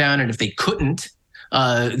sun went down. And if they couldn't,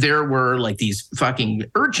 there were like these fucking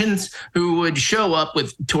urchins who would show up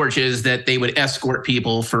with torches that they would escort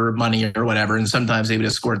people for money or whatever. And sometimes they would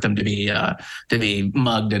escort them to be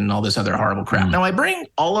mugged and all this other horrible crap. Now, I bring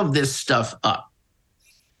all of this stuff up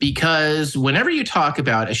because whenever you talk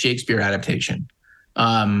about a Shakespeare adaptation,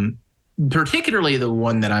 particularly the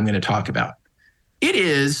one that I'm going to talk about, it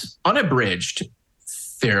is unabridged,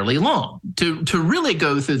 fairly long. To really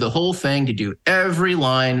go through the whole thing, to do every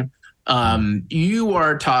line, you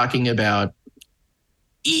are talking about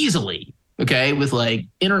easily, okay, with like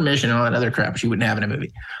intermission and all that other crap you wouldn't have in a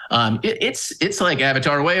movie. It's like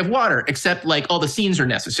Avatar: Way of Water, except like all the scenes are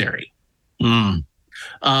necessary. There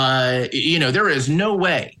is no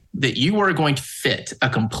way that you are going to fit a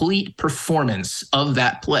complete performance of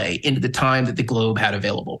that play into the time that the Globe had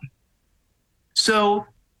available. So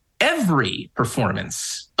every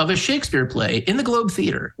performance of a Shakespeare play in the Globe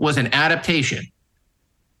Theater was an adaptation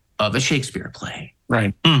of a Shakespeare play.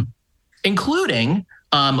 Right. Including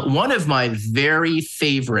one of my very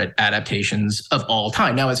favorite adaptations of all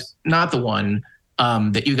time. Now, it's not the one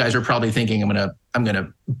that you guys are probably thinking I'm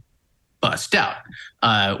gonna bust out,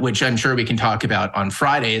 which I'm sure we can talk about on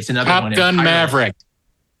Friday. It's another one. Top Gun Maverick.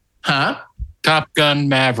 Huh? Top Gun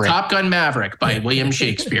Maverick. Top Gun Maverick by William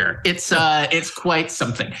Shakespeare. It's quite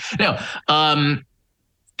something. No,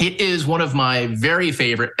 it is one of my very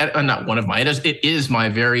favorite. Not one of my. It is my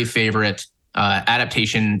very favorite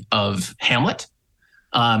adaptation of Hamlet.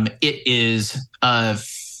 It is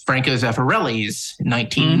Franco Zeffirelli's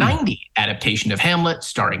 1990 adaptation of Hamlet,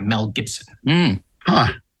 starring Mel Gibson.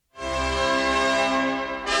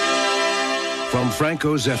 From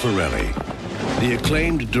Franco Zeffirelli, the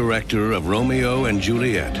acclaimed director of Romeo and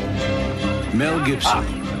Juliet, Mel Gibson,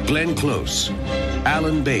 Glenn Close,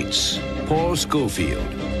 Alan Bates, Paul Scofield,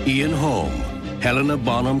 Ian Holm, Helena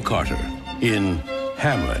Bonham Carter in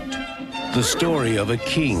Hamlet, the story of a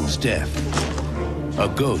king's death, a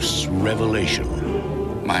ghost's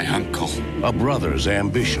revelation, my uncle, a brother's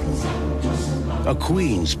ambition, a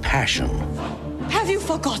queen's passion. Have you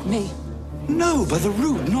forgot me? No, by the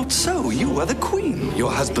rood, not so. You are the queen,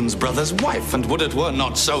 your husband's brother's wife, and would it were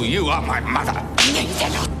not so, you are my mother.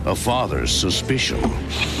 A father's suspicion,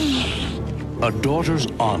 a daughter's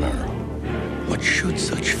honor. What should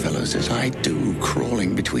such fellows as I do,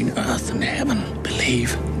 crawling between earth and heaven,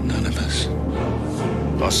 believe? None of us.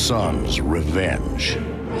 A son's revenge.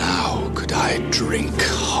 Now could I drink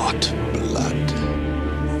hot blood.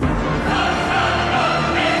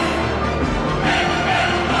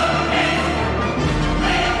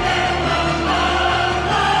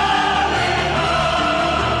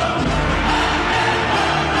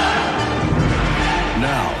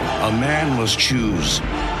 A man must choose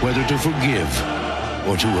whether to forgive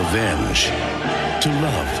or to avenge, to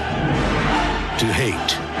love, to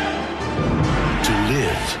hate, to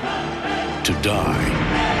live, to die,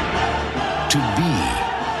 to be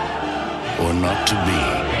or not to be.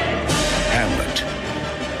 Hamlet,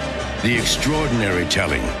 the extraordinary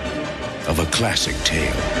telling of a classic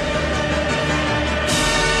tale.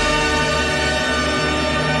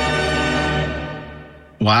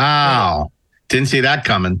 Wow. Didn't see that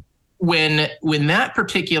coming. When that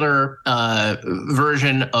particular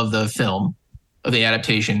version of the film, of the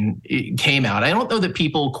adaptation, came out, I don't know that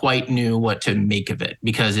people quite knew what to make of it,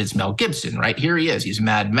 because it's Mel Gibson, right? Here he is. He's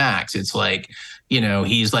Mad Max. It's like,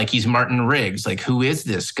 he's Martin Riggs. Like, who is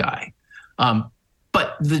this guy?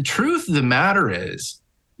 But the truth of the matter is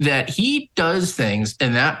that he does things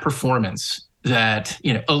in that performance that,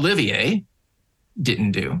 Olivier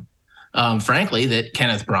didn't do. Frankly, that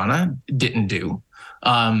Kenneth Branagh didn't do.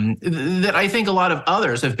 That I think a lot of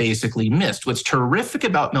others have basically missed. What's terrific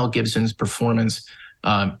about Mel Gibson's performance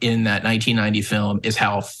in that 1990 film is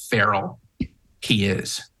how feral he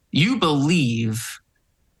is. You believe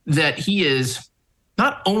that he is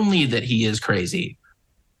not only that he is crazy,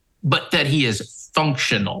 but that he is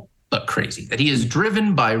functional but crazy, that he is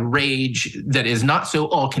driven by rage that is not so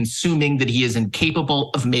all-consuming that he is incapable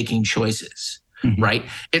of making choices, right?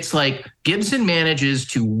 It's like Gibson manages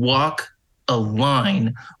to walk a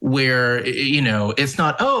line where, it's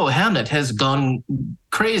not, oh, Hamlet has gone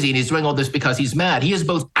crazy and he's doing all this because he's mad. He is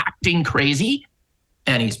both acting crazy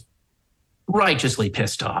and he's righteously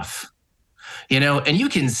pissed off, and you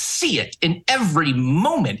can see it in every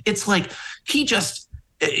moment. It's like he just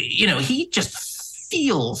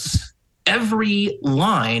feels every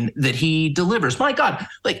line that he delivers. My God,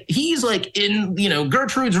 like he's like in,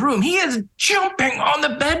 Gertrude's room. He is jumping on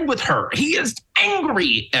the bed with her. He is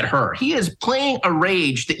angry at her. He is playing a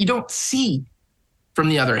rage that you don't see from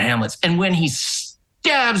the other Hamlets. And when he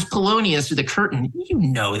stabs Polonius through the curtain, you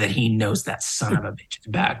know that he knows that son of a bitch is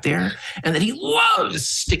back there and that he loves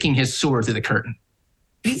sticking his sword through the curtain.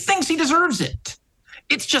 He thinks he deserves it.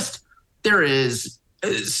 It's just, there is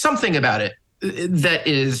something about it that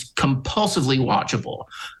is compulsively watchable.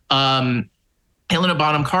 Helena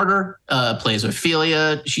Bonham Carter plays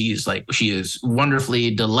Ophelia. She is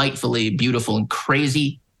wonderfully, delightfully beautiful and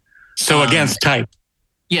crazy. So against type.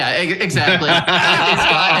 Yeah, exactly. It's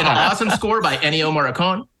got an awesome score by Ennio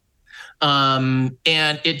Morricone.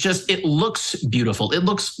 And it looks beautiful. It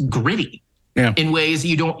looks gritty in ways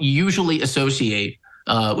you don't usually associate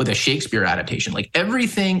with a Shakespeare adaptation. Like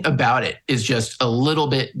everything about it is just a little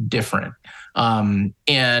bit different. And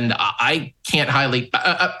I can't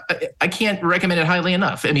recommend it highly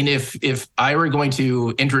enough. I mean, if I were going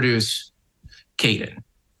to introduce Caden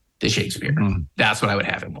to Shakespeare, that's what I would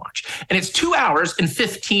have him watch. And it's 2 hours and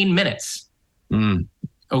 15 minutes.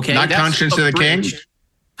 Okay. Not Conscience of the King?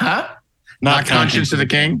 Huh? Not Conscience of the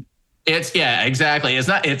King? Exactly.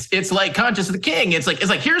 It's like Conscience of the King. It's like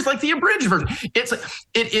here's like the abridged version.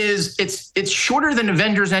 It's shorter than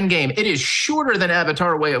Avengers Endgame. It is shorter than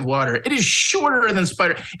Avatar: Way of Water. It is shorter than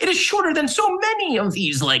Spider. It is shorter than so many of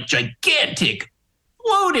these like gigantic,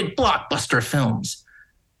 loaded blockbuster films.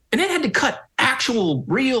 And it had to cut actual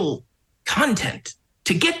real content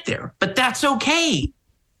to get there. But that's okay.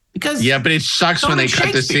 Because but it sucks when they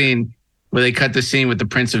cut the scene where they cut the scene with the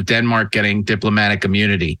Prince of Denmark getting diplomatic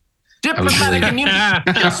immunity. Diplomatic immunity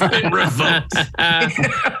has been revoked.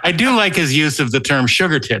 I do like his use of the term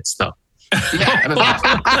sugar tits, though.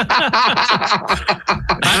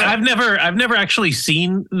 I've never actually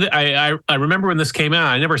seen. I remember when this came out.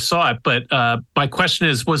 I never saw it, but my question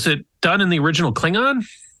is: was it done in the original Klingon?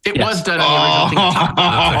 It was done in the original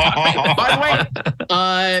Klingon. By the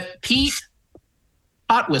way, Pete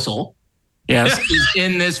Potwhistle, is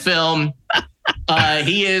in this film.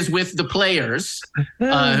 He is with the players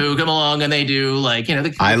who come along and they do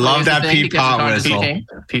I love that Pete Potwhistle.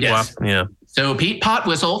 So Pete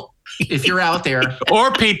Potwhistle, if you're out there,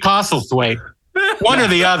 or Pete Postlethwaite, one or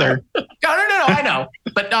the other. No, I know,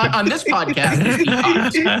 but on this podcast,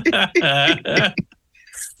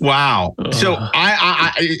 wow. So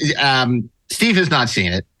I Steve has not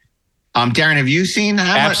seen it. Darren, have you seen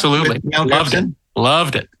Hamlet? Absolutely,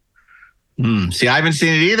 loved it. See, I haven't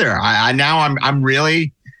seen it either. I'm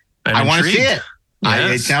really, I want to see it.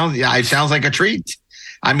 Yes. It sounds like a treat.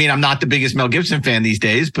 I mean, I'm not the biggest Mel Gibson fan these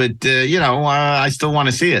days, but I still want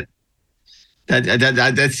to see it.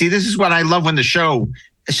 See, this is what I love when the show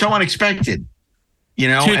is so unexpected,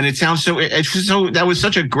 and it sounds so. That was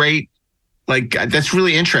such a great. That's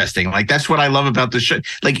really interesting. That's what I love about the show.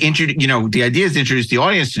 The idea is to introduce the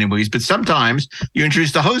audience to new movies, but sometimes you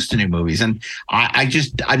introduce the host to new movies. And I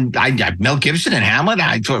Mel Gibson and Hamlet.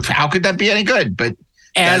 I thought, how could that be any good? But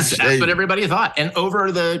that's what everybody thought. And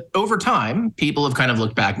over time, people have kind of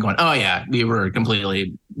looked back and gone, oh yeah, we were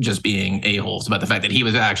completely just being a-holes about the fact that he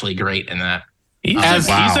was actually great in that. He's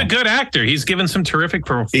a good actor. He's given some terrific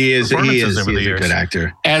performances over the years. He is a good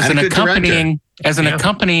actor. As an accompanying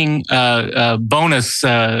bonus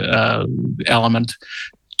element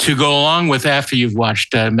to go along with after you've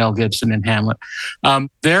watched Mel Gibson and Hamlet,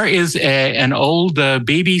 there is an old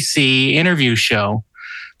BBC interview show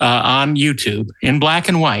on YouTube in black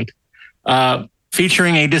and white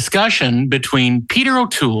featuring a discussion between Peter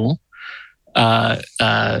O'Toole,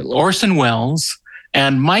 Orson Welles,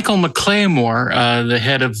 and Michael McLemore, the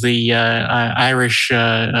head of the Irish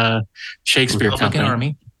Shakespeare Republican Company.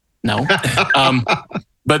 Army. No.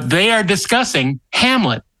 But they are discussing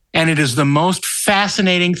Hamlet, and it is the most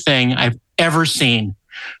fascinating thing I've ever seen.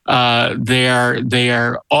 They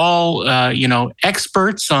are all,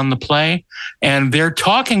 experts on the play, and they're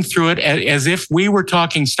talking through it as if we were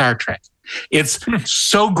talking Star Trek. It's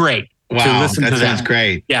so great. Wow, to listen that to sounds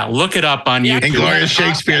great. Yeah, look it up on YouTube. Inglorious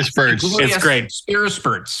Shakespeare Spurts. It's great. Spear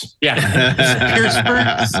Spurts. Yeah. Spear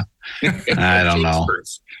Spurts. I don't know.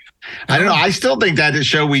 I don't know. I still think that the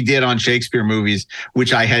show we did on Shakespeare movies,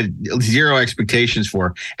 which I had zero expectations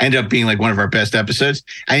for, ended up being like one of our best episodes.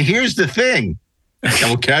 And here's the thing that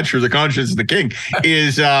will capture the conscience of the king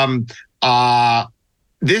is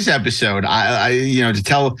this episode,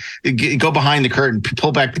 to go behind the curtain,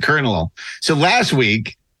 pull back the curtain a little. So last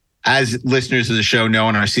week, as listeners of the show know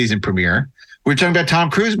in our season premiere, we were talking about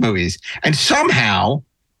Tom Cruise movies. And somehow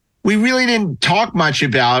we really didn't talk much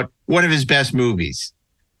about one of his best movies,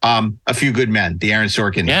 A Few Good Men, the Aaron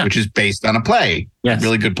Sorkin, which is based on a play. Yes.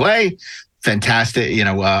 Really good play. Fantastic.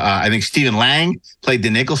 I think Stephen Lang played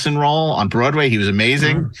the Nicholson role on Broadway. He was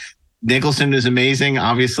amazing. Mm-hmm. Nicholson is amazing,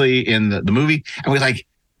 obviously, in the movie. And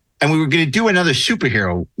we were going to do another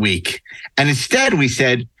superhero week. And instead we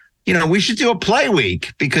said, we should do a play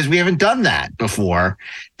week because we haven't done that before.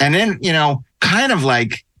 And then, kind of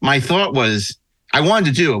like my thought was, I wanted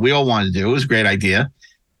to do it. We all wanted to do it. It was a great idea.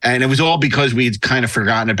 And it was all because we'd kind of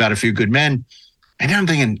forgotten about A Few Good Men. And then I'm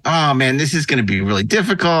thinking, oh man, this is going to be really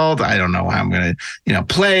difficult. I don't know how I'm going to,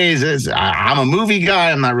 plays. I'm a movie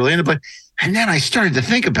guy. I'm not really into play. And then I started to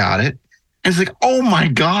think about it. And it's like, oh my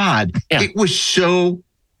God, it was so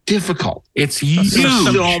difficult. It's huge.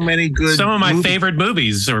 So many good. Some of my favorite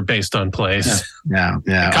movies are based on plays. Yeah.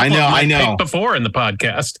 I know. Before in the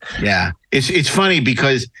podcast. Yeah, it's funny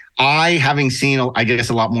because I, having seen, I guess,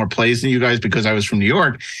 a lot more plays than you guys because I was from New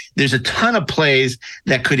York. There's a ton of plays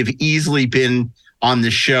that could have easily been on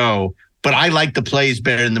the show, but I like the plays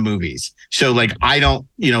better than the movies. So I don't,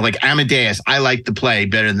 like Amadeus, I like the play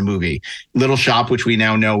better than the movie. Little Shop, which we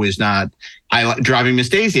now know is not. Driving Miss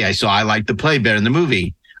Daisy, I like the play better than the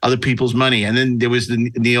movie. Other People's Money. And then there was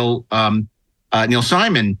the Neil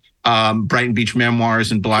Simon, Brighton Beach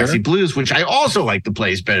Memoirs and Biloxi Blues, which I also like the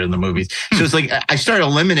plays better than the movies. So it's like I started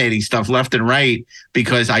eliminating stuff left and right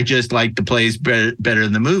because I just like the plays better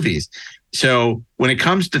than the movies. So when it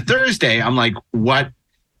comes to Thursday, I'm like, what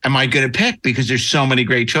am I going to pick? Because there's so many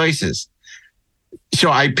great choices. So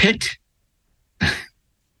I picked A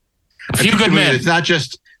Few Good Men. It's not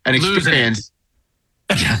just an experience.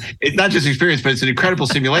 It's not just experience, but it's an incredible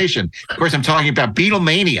simulation. Of course, I'm talking about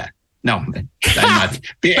Beatlemania. No, I'm not.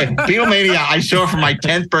 Beatlemania, I saw for my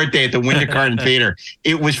 10th birthday at the Winter Garden Theater.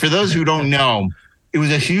 It was, for those who don't know, it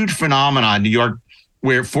was a huge phenomenon in New York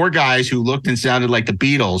where 4 guys who looked and sounded like the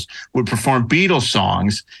Beatles would perform Beatles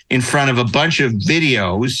songs in front of a bunch of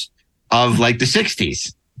videos of the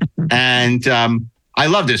 60s. And I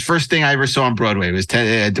loved this. First thing I ever saw on Broadway was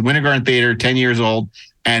at the Winter Garden Theater, 10 years old.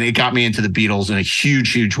 And it got me into the Beatles in a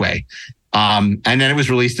huge, huge way. And then it was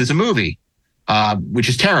released as a movie, which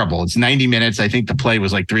is terrible. It's 90 minutes. I think the play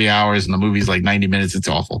was 3 hours and the movie's 90 minutes. It's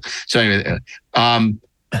awful. So anyway,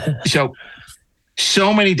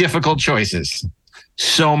 so many difficult choices.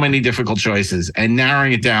 And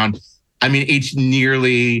narrowing it down, I mean, it's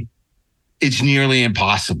nearly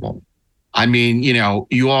impossible. I mean,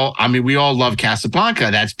 we all love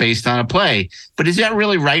Casablanca. That's based on a play. But is that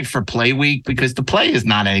really right for Play Week? Because the play is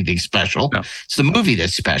not anything special. No. It's the movie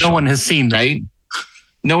that's special. No one has seen that. Right?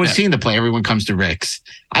 No one's seen the play. Everyone comes to Rick's.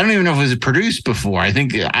 I don't even know if it was produced before. I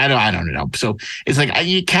think, I don't know. So it's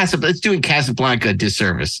it's doing Casablanca a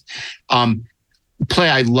disservice. Play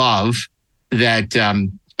I love that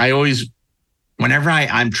I always, whenever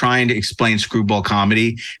I'm trying to explain screwball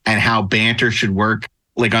comedy and how banter should work,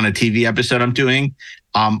 on a TV episode I'm doing,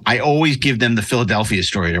 I always give them the Philadelphia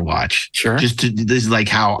Story to watch. Sure. This is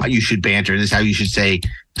how you should banter. This is how you should say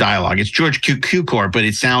dialogue. It's George Cukor, but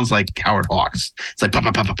it sounds like Howard Hawks. It's like pa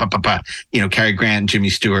pa pa pa pa pa. Cary Grant,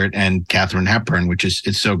 Jimmy Stewart, and Katharine Hepburn, which is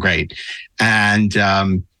it's so great. And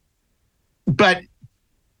but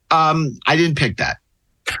I didn't pick that.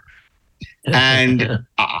 And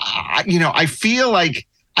I feel like,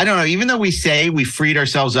 I don't know, even though we say we freed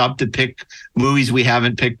ourselves up to pick movies we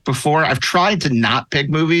haven't picked before, I've tried to not pick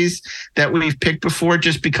movies that we've picked before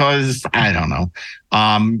just because, I don't know,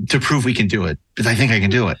 to prove we can do it, because I think I can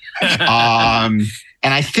do it.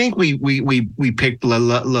 And I think we picked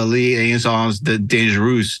the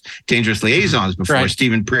Dangerous Liaisons before, right.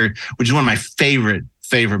 Stephen Prairie, which is one of my favorite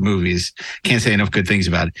movies. Can't say enough good things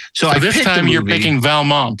about it. So this time you're picking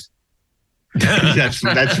Valmont. That's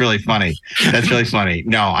really funny.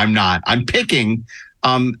 No, I'm not. I'm picking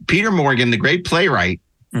Peter Morgan, the great playwright,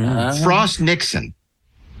 Frost Nixon.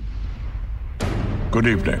 Good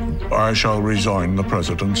evening. I shall resign the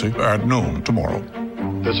presidency at noon tomorrow.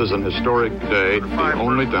 This is an historic day, the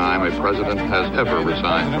only time a president has ever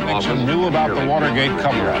resigned from office. Nixon knew about the Watergate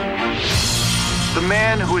cover-up. The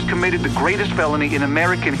man who has committed the greatest felony in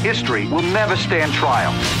American history will never stand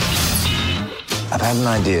trial. I've had an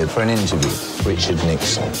idea for an interview. Richard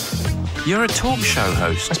Nixon. You're a talk show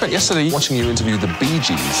host. I spent yesterday watching you interview the Bee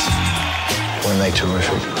Gees. Weren't they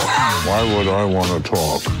terrific? Why would I want to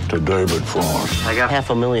talk to David Frost? I got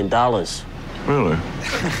 $500,000. Really?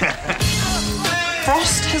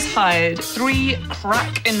 Frost has hired 3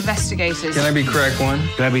 crack investigators. Can I be crack one?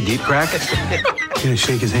 Can I be deep crack? Can I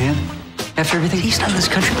shake his hand? After everything he's done in this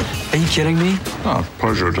country? Are you kidding me? Oh,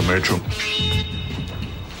 pleasure to meet you.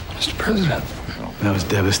 Mr. President. That was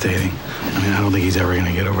devastating. I mean, I don't think he's ever going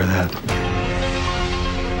to get over that.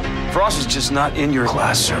 Frost is just not in your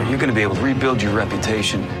class, sir. You're going to be able to rebuild your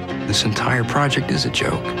reputation. This entire project is a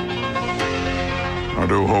joke. I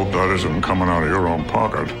do hope that isn't coming out of your own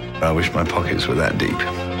pocket. I wish my pockets were that deep.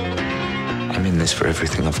 I'm in this for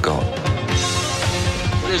everything I've got.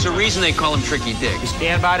 There's a reason they call him Tricky Dick. You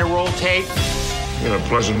stand by to roll tape. You had a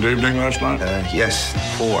pleasant evening last night? Yes.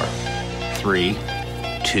 4, 3,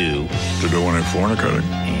 2. Did you do any fornicating?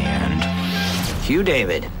 And Hugh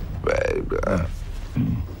David.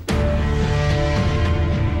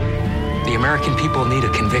 the American people need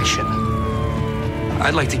a conviction.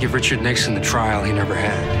 I'd like to give Richard Nixon the trial he never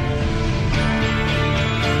had.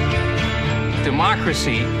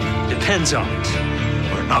 Democracy depends on it.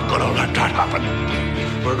 We're not going to let that happen.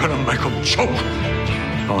 We're going to make them choke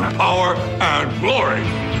on power and glory.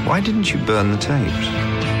 Why didn't you burn the tapes?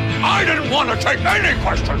 I didn't want to take any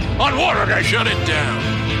questions on Watergate. Shut it down.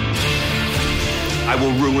 I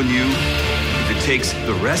will ruin you if it takes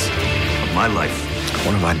the rest of my life.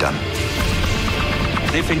 What have I done?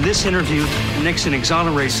 If in this interview Nixon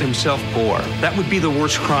exonerates himself, or that would be the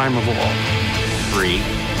worst crime of all. 3,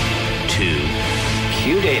 2,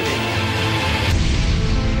 Hugh David.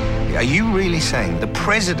 Are you really saying the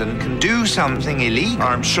president can do something illegal?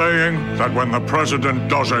 I'm saying that when the president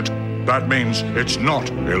does it, that means it's not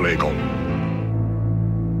illegal.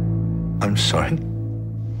 I'm sorry.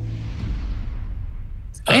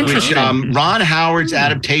 Interesting. Ron Howard's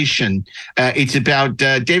adaptation. It's about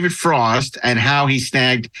David Frost and how he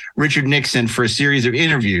snagged Richard Nixon for a series of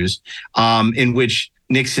interviews in which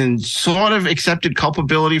Nixon sort of accepted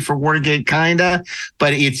culpability for Watergate, kinda,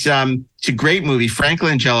 but it's a great movie. Frank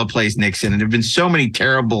Langella plays Nixon, and there have been so many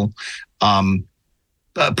terrible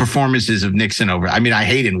performances of Nixon over. I mean, I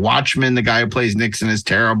hate in Watchmen, the guy who plays Nixon is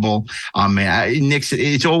terrible. Nixon,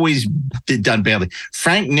 it's always done badly.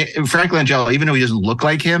 Frank Langella, even though he doesn't look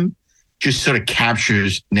like him, just sort of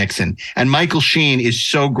captures Nixon. And Michael Sheen is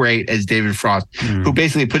so great as David Frost, who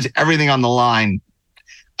basically puts everything on the line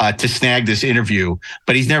to snag this interview,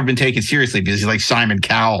 but he's never been taken seriously because he's like Simon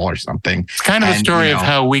Cowell or something. It's kind of a story of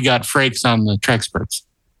how we got Frakes on the Trexperts.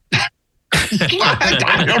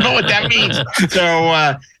 I don't know what that means.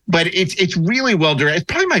 So, but it's really well directed. It's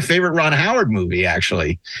probably my favorite Ron Howard movie,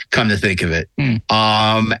 actually. Come to think of it,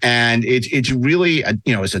 and it's really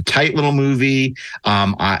it's a tight little movie.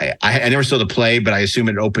 I never saw the play, but I assume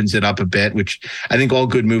it opens it up a bit, which I think all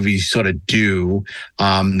good movies sort of do.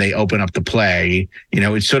 They open up the play.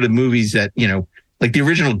 It's sort of movies that like the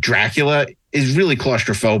original Dracula is really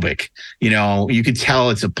claustrophobic. You could tell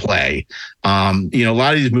it's a play. A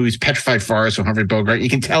lot of these movies, Petrified Forest or Humphrey Bogart, you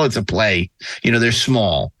can tell it's a play. They're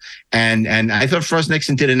small. And I thought Frost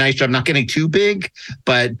Nixon did a nice job, not getting too big,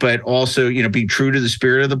 but also, being true to the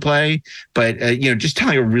spirit of the play. But, just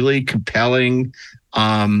telling a really compelling,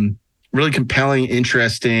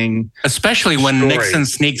 interesting, especially when story. Nixon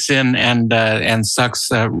sneaks in and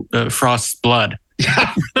sucks Frost's blood.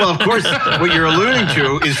 Well, of course, what you're alluding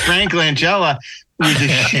to is Frank Langella was a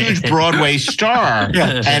huge Broadway star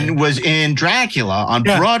and was in Dracula on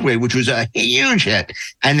Broadway, which was a huge hit.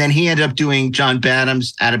 And then he ended up doing John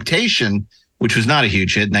Badham's adaptation, which was not a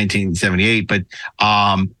huge hit, 1978, but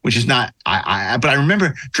which is not. But I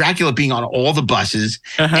remember Dracula being on all the buses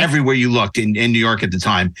everywhere you looked in New York at the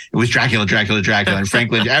time. It was Dracula, Dracula, Dracula, and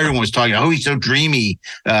Frank Langella. Everyone was talking. Oh, he's so dreamy,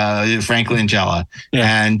 Frank Langella,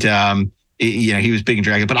 and. He was big in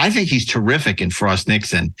Dracula, but I think he's terrific in Frost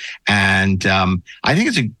Nixon. And I think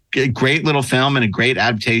it's a great little film and a great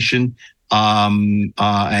adaptation and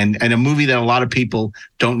a movie that a lot of people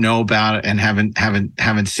don't know about and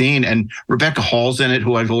haven't seen. And Rebecca Hall's in it,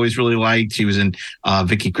 who I've always really liked. She was in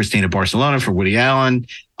Vicky Cristina Barcelona for Woody Allen.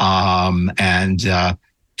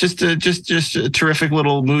 Just a terrific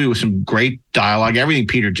little movie with some great dialogue. Everything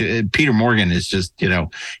Peter Morgan is just,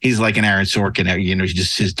 he's like an Aaron Sorkin.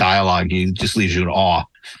 Just his dialogue, he just leaves you in awe.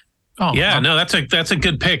 Oh yeah, no, that's a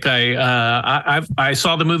good pick. I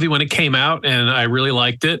saw the movie when it came out and I really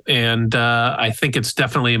liked it, and I think it's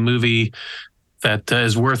definitely a movie that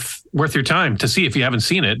is worth your time to see. If you haven't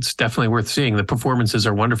seen it, it's definitely worth seeing. The performances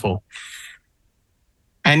are wonderful.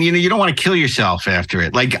 And, you don't want to kill yourself after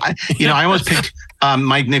it. Like, I almost picked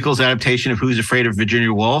Mike Nichols' adaptation of Who's Afraid of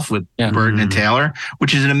Virginia Woolf with Burton and Taylor,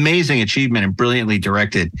 which is an amazing achievement and brilliantly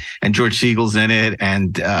directed. And George Siegel's in it.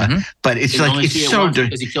 And but it's it's so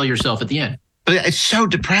as you kill yourself at the end. But it's so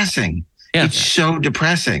depressing. Yeah. It's so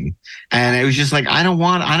depressing. And it was just like, I don't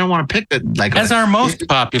want to pick it. Like, as our most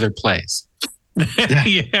popular plays.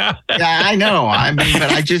 Yeah, I know. I mean, but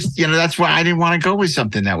I just, that's why I didn't want to go with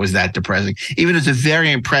something that was that depressing. Even it's a very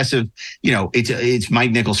impressive, it's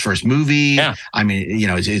Mike Nichols' first movie. Yeah. I mean,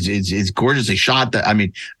 it's gorgeously shot.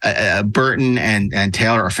 Burton and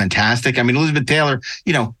Taylor are fantastic. I mean, Elizabeth Taylor,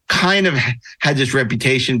 kind of had this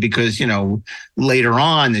reputation because, later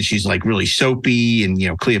on that she's like really soapy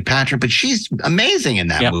and, Cleopatra, but she's amazing in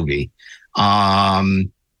that movie. And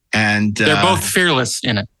they're both fearless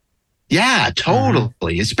in it. Yeah,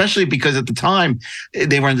 totally. Especially because at the time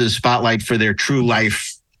they were under the spotlight for their true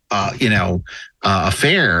life,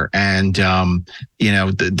 affair, and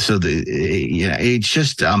it's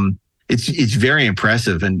just it's very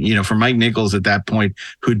impressive. And for Mike Nichols at that point,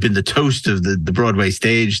 who'd been the toast of the Broadway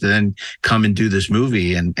stage, to then come and do this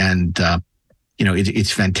movie, and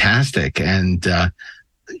it's fantastic. And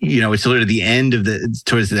it's sort of the end of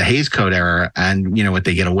towards the Hays Code era, and what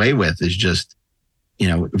they get away with is just.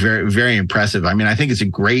 Very, very impressive. I mean, I think it's a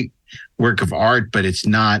great work of art, but it's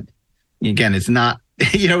not, it's not,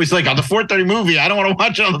 it's like on the 4:30 movie. I don't want to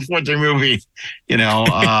watch it on the 4:30 movie.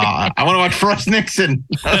 I want to watch Frost Nixon.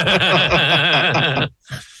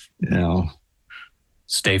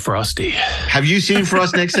 Stay frosty. Have you seen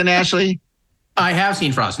Frost Nixon, Ashley? I have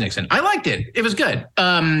seen Frost Nixon. I liked it. It was good.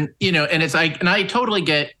 And it's like, and I totally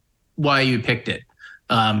get why you picked it.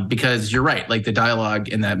 Because you're right. Like the dialogue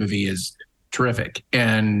in that movie is terrific.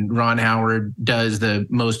 And Ron Howard does the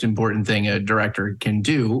most important thing a director can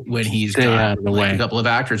do when he's got a couple of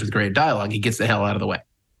actors with great dialogue. He gets the hell out of the way.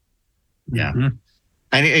 Yeah. Mm-hmm.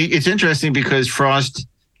 And it's interesting because Frost,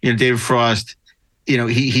 David Frost,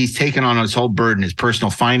 he's taken on his whole burden. His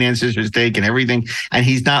personal finances are taken, everything. And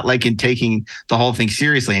he's not like in taking the whole thing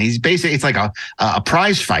seriously. And he's basically, it's like a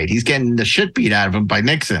prize fight. He's getting the shit beat out of him by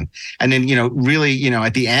Nixon. And then, really,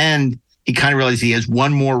 at the end, he kind of realizes he has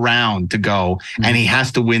one more round to go, and he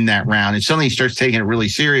has to win that round. And suddenly he starts taking it really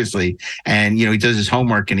seriously. And, he does his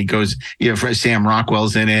homework, and he goes, Sam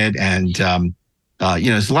Rockwell's in it. And,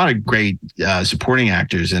 there's a lot of great supporting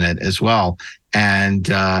actors in it as well. And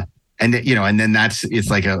then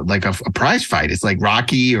it's like a prize fight. It's like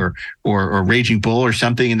Rocky or Raging Bull or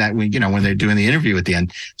something. And that, when they're doing the interview at the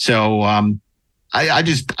end. So, I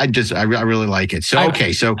really like it. So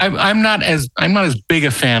I'm not as big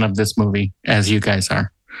a fan of this movie as you guys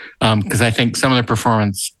are, because I think some of the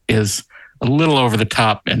performance is a little over the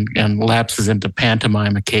top and lapses into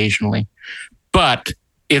pantomime occasionally. But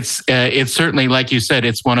it's certainly, like you said,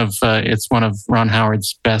 it's one of Ron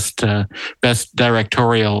Howard's best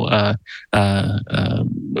directorial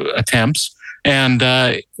attempts, and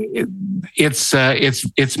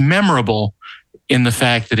it's memorable in the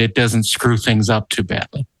fact that it doesn't screw things up too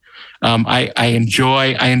badly. I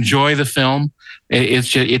enjoy the film.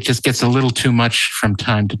 It just gets a little too much from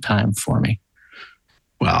time to time for me.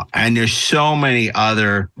 Well, and there's so many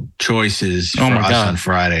other choices for us on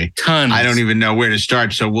Friday. Tons. I don't even know where to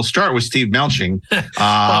start. So we'll start with Steve Melching.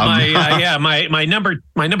 My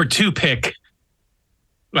number two pick.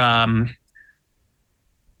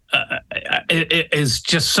 It is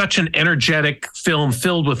just such an energetic film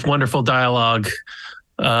filled with wonderful dialogue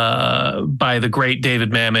by the great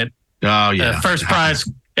David Mamet. Oh, yeah. First prize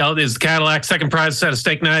is Cadillac. Second prize, set of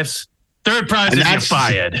steak knives. Third prize is you're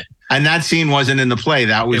fired. And that scene wasn't in the play.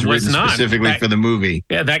 That was written specifically for the movie.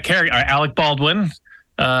 Yeah, that character, Alec Baldwin,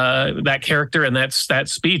 that character and that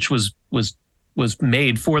speech was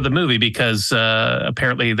made for the movie because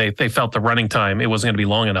apparently they felt the running time, it wasn't going to be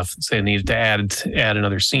long enough, so they needed to add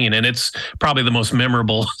another scene, and it's probably the most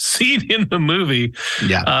memorable scene in the movie.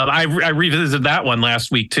 Yeah, I revisited that one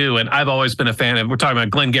last week too, and I've always been a fan of. We're talking about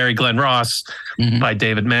Glengarry Glen Ross by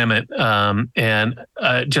David Mamet, and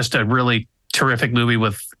just a really terrific movie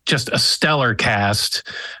with just a stellar cast.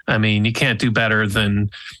 I mean, you can't do better than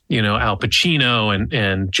Al Pacino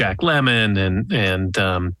and Jack Lemmon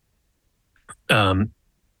and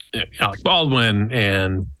Alec Baldwin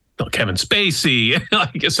and Kevin Spacey. I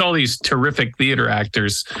guess all these terrific theater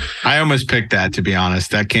actors. I almost picked that, to be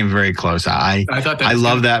honest. That came very close. I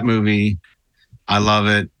love that movie. I love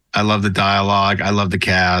it. I love the dialogue. I love the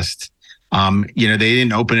cast. They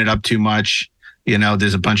didn't open it up too much. You know,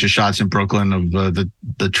 there's a bunch of shots in Brooklyn of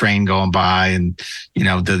the train going by, and you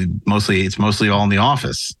know, it's mostly all in the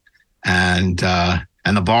office and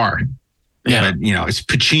the bar. Yeah, but, you know, it's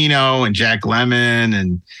Pacino and Jack Lemmon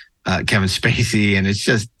and Kevin Spacey, and it's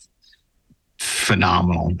just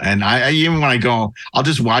phenomenal. And I even when I go, I'll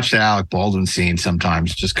just watch the Alec Baldwin scene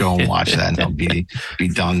sometimes. Just go and watch that, and I'll be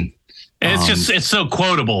done. And it's so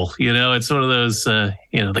quotable, you know. It's one of those,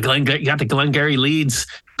 you know, you got the Glengarry Leeds.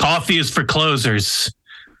 Coffee is for closers.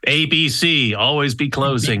 ABC, always be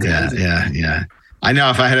closing. Yeah. I know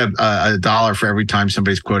if I had a $1 for every time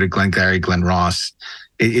somebody's quoted Glengarry Glen Ross,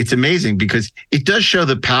 it's amazing because it does show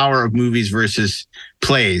the power of movies versus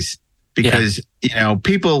plays. Because, you know,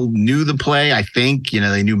 people knew the play, I think, you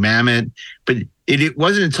know, they knew Mamet, but it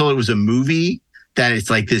wasn't until it was a movie that it's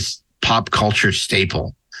like this pop culture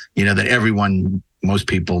staple, you know, that most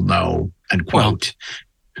people know and quote.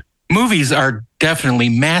 Well, movies are definitely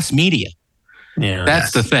mass media. Yeah,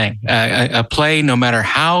 that's the thing. A play, no matter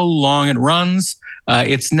how long it runs,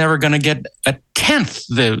 it's never going to get a tenth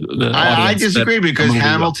the audience. I disagree because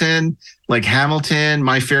Hamilton,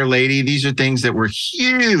 My Fair Lady, these are things that were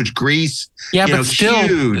huge. Grease, yeah, but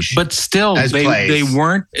still,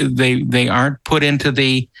 they aren't put into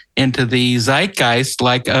the zeitgeist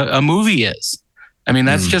like a movie is. I mean,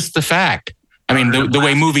 that's just the fact. I mean, the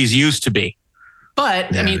way movies used to be.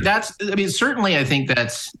 But I mean, certainly I think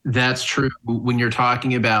that's true when you're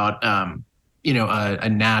talking about, you know, a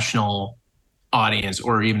national audience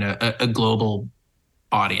or even a global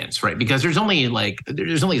audience, right? Because there's only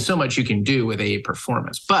so much you can do with a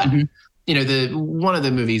performance. But you know, one of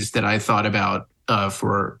the movies that I thought about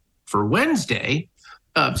for Wednesday,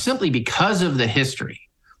 simply because of the history,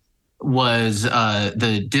 was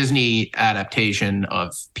the Disney adaptation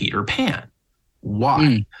of Peter Pan.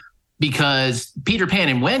 Why? Because Peter Pan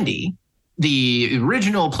and Wendy, the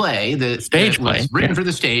original play, was written for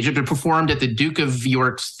the stage, it was performed at the Duke of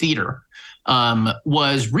York's Theatre,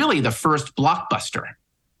 was really the first blockbuster.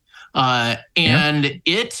 And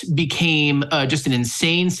it became just an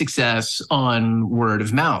insane success on word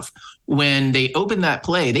of mouth. When they opened that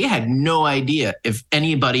play, they had no idea if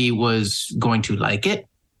anybody was going to like it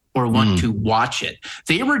or want to watch it.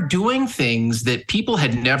 They were doing things that people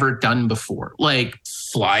had never done before, like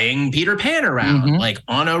flying Peter Pan around, like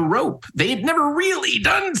on a rope. They had never really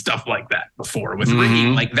done stuff like that before with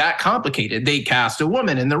rigging like that complicated. They cast a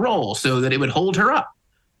woman in the role so that it would hold her up.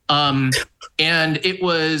 And it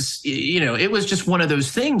was, you know, it was just one of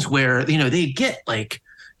those things where, you know, they get like,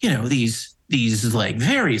 you know, these like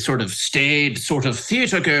very sort of staid sort of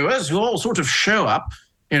theater goers who all sort of show up,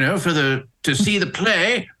 you know, to see the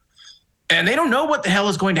play. And they don't know what the hell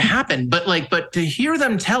is going to happen, but to hear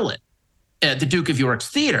them tell it at the Duke of York's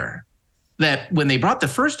Theatre, that when they brought the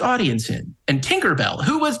first audience in, and Tinkerbell,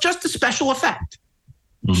 who was just a special effect,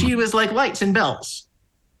 she was like lights and bells,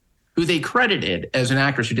 who they credited as an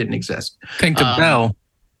actress who didn't exist. Tinkerbell.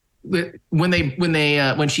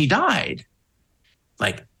 When she died,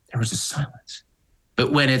 like there was a silence.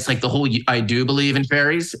 But when it's like the whole "I do believe in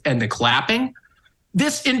fairies" and the clapping,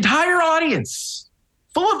 this entire audience,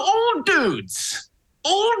 full of old dudes,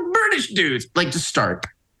 old British dudes, like to start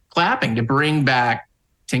clapping to bring back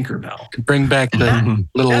Tinkerbell. To bring back the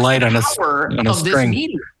little light on a string.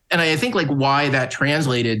 Media. And I think like why that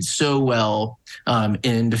translated so well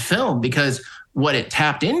into film, because what it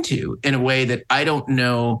tapped into in a way that I don't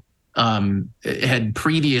know had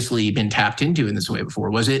previously been tapped into in this way before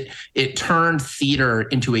was it turned theater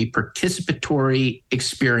into a participatory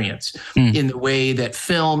experience in the way that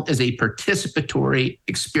film is a participatory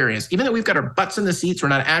experience. Even though we've got our butts in the seats, we're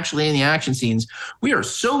not actually in the action scenes, we are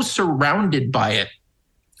so surrounded by it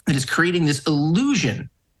that it's creating this illusion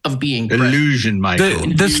of being illusion,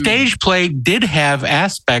 Michael. The stage play did have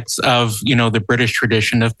aspects of, you know, the British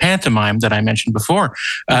tradition of pantomime that I mentioned before,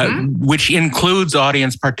 which includes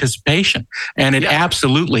audience participation. And it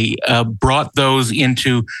absolutely brought those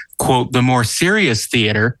into, quote, the more serious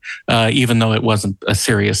theater, even though it wasn't a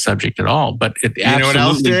serious subject at all. But it you know what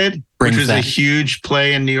else did? Which was a huge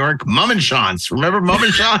play in New York, Mummenschanz. Remember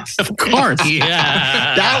Mummenschanz? Of course.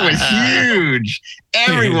 Yeah. That was huge.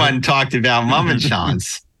 Everyone talked about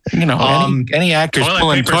Mummenschanz. You know, any actors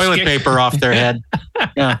pulling toilet paper off their head.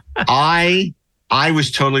 Yeah. I was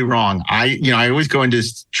totally wrong. I always go into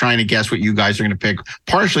trying to guess what you guys are going to pick,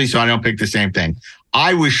 partially so I don't pick the same thing.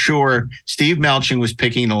 I was sure Steve Melching was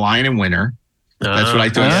picking The Lion and Winter. That's what I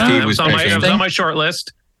thought Steve was picking. It was on my short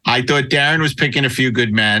list. I thought Darren was picking A Few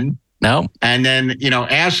Good Men. No. And then, you know,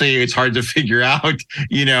 Ashley, it's hard to figure out,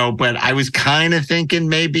 you know, but I was kind of thinking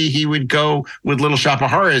maybe he would go with Little Shop of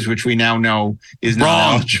Horrors, which we now know is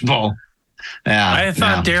not eligible. Yeah. I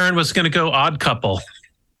thought Darren was going to go Odd Couple.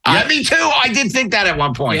 Yeah, me too. I did think that at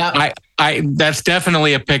one point. Yeah, I that's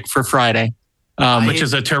definitely a pick for Friday. Which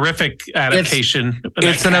is a terrific adaptation.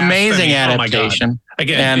 It's an amazing adaptation.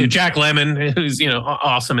 Again, Jack Lemmon, who's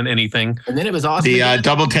awesome in anything. And then it was awesome. The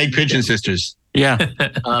Double Take Pigeon Sisters. Yeah.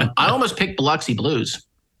 I almost picked Biloxi Blues.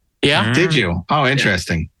 Yeah. Did you? Oh,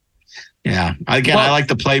 interesting. Yeah. Again, I like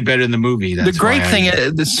the play better than the movie. The great thing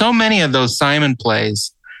is so many of those Simon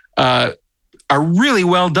plays are really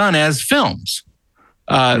well done as films.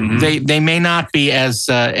 They may not be as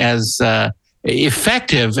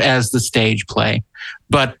effective as the stage play,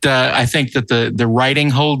 but I think that the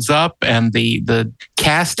writing holds up and the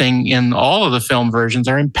casting in all of the film versions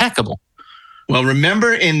are impeccable. Well,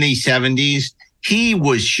 remember in the 70s, he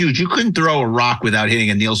was huge. You couldn't throw a rock without hitting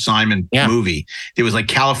a Neil Simon movie. There was like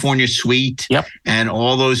California Suite and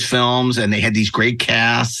all those films, and they had these great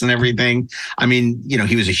casts and everything. I mean,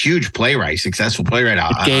 he was a huge playwright, successful playwright.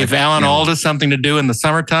 Gave Alan Alda something to do in the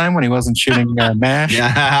summertime when he wasn't shooting MASH.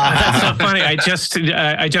 That's so funny. I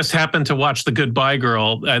just happened to watch The Goodbye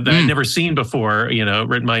Girl that I'd never seen before.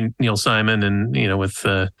 Written by Neil Simon and with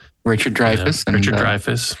Richard Dreyfuss.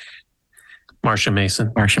 Dreyfuss. Marsha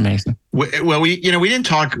Mason. Well, we didn't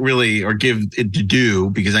talk really or give it to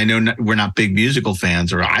do because I know we're not big musical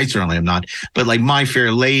fans, or I certainly am not. But like My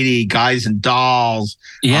Fair Lady, Guys and Dolls,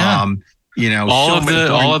 all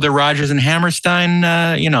of the Rodgers and Hammerstein,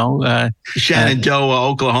 Shenandoah,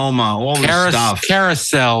 Oklahoma, all this stuff,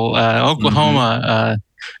 Carousel, Oklahoma,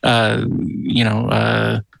 even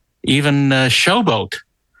Showboat.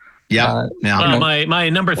 Yeah. My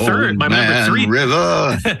number three my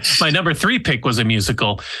number 3 pick was a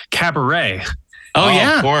musical, Cabaret. Oh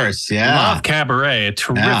yeah, of course. Yeah. Love Cabaret. A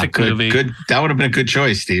terrific movie. Good. That would have been a good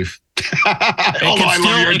choice, Steve.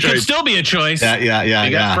 It could still be a choice. Yeah.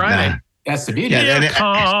 You got Friday. Yeah. That's the beauty.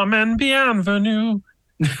 Yeah, and bienvenue.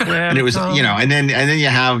 And it was, and then you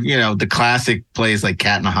have, the classic plays like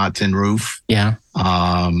Cat in a Hot Tin Roof. Yeah.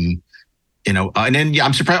 And then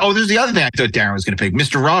I'm surprised. Oh, there's the other thing I thought Darren was going to pick.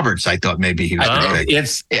 Mr. Roberts, I thought maybe he was going to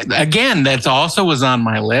pick. Again, that's also was on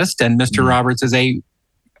my list. And Mr. Roberts is a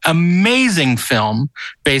amazing film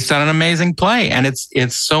based on an amazing play. And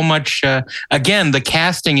it's so much, again, the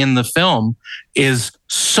casting in the film is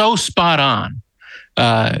so spot on.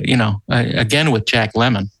 Again, with Jack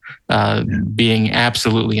Lemmon being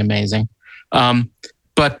absolutely amazing.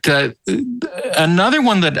 But another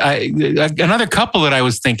couple that I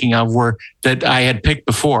was thinking of were that I had picked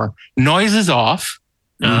before. Noise is Off.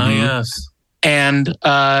 Yes. And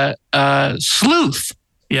Sleuth.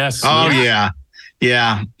 Yes. Oh yeah.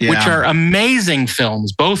 Which are amazing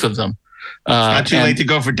films, both of them. It's not too late to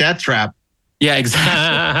go for Death Trap. Yeah,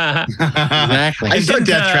 exactly. I saw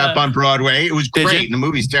Death Trap on Broadway. It was great. And the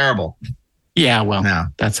movie's terrible. Yeah, well,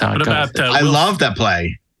 that's how it goes. I love that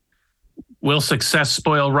play. Will Success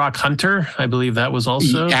Spoil Rock Hunter? I believe that was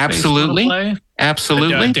also absolutely.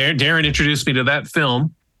 Darren introduced me to that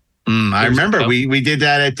film. I remember we did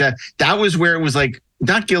that at that was where it was like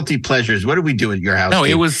not Guilty Pleasures. What did we do at your house? No,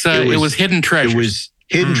 it was Hidden Treasures. It was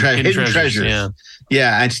Hidden Treasures.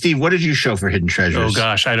 Yeah. And Steve, what did you show for Hidden Treasures? Oh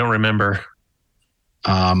gosh, I don't remember.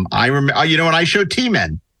 I remember. You know what? I showed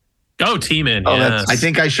T-Men. Oh, T-Men. Yes. I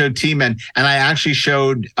think I showed T-Men, and I actually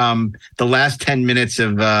showed the last 10 minutes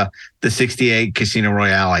of the 68 Casino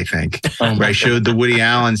Royale, I think, where I showed the Woody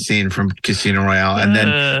Allen scene from Casino Royale. And then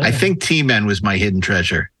I think T-Men was my hidden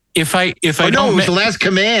treasure. It was The Last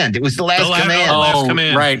Command. It was The Last Command. Last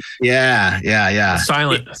Command. Right. Yeah.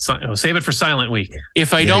 Save it for Silent Week.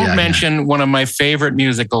 If I don't mention one of my favorite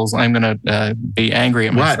musicals, I'm going to be angry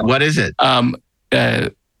at myself. What is it?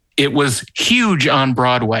 It was huge on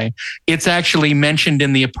Broadway. It's actually mentioned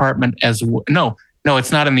in The Apartment as no,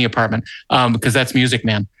 it's not in The Apartment because that's Music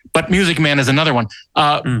Man. But Music Man is another one.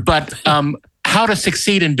 But How to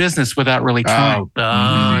Succeed in Business Without Really Trying.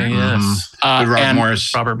 Yes.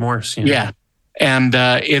 Robert Morse. Yeah. And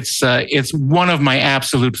it's one of my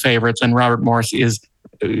absolute favorites. And Robert Morse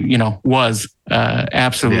was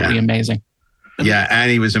absolutely amazing. Yeah,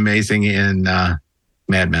 and he was amazing in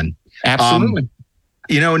Mad Men. Absolutely.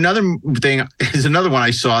 Another thing is another one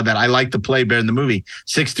I saw that I like the play better than the movie,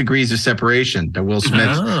 6 Degrees of Separation, that Will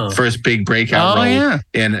Smith's first big breakout role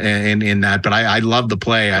in that. But I love the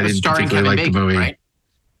play. I didn't particularly like the movie. Right?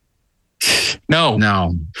 No.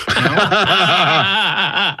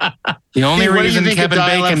 The only reason Kevin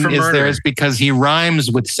Bacon is there is because he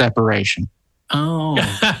rhymes with separation. Oh.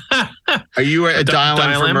 Are you a Dial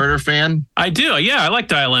M for Murder fan? I do. Yeah, I like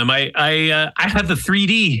Dial M. I had the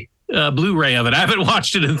 3D Blu-ray of it. I haven't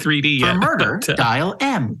watched it in 3D yet. For murder, dial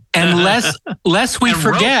M. And lest we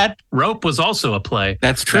forget, Rope was also a play.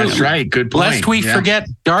 That's true. That's right. Good point. Lest we forget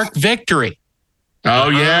Dark Victory. Oh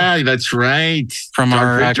yeah, that's right. From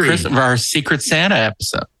our Secret Santa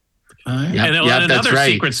episode. And another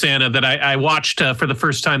Secret Santa that I watched for the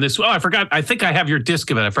first time this. Oh, I forgot. I think I have your disc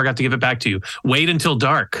of it. I forgot to give it back to you. Wait Until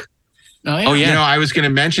Dark. Oh yeah. I was going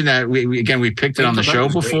to mention that we picked it on the show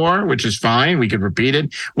before, which is fine. We could repeat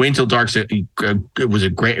it. Wait Until Dark.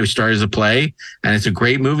 It started as a play, and it's a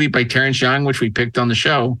great movie by Terrence Young, which we picked on the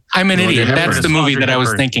show. I'm an idiot. That's the movie that I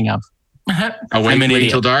was thinking of. Wait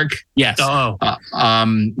Until Dark. Yes. Oh.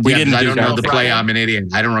 We didn't. I don't know the play. I'm an idiot.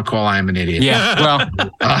 I don't recall. I'm an idiot. Yeah. Well,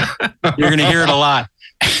 you're going to hear it a lot.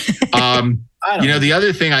 The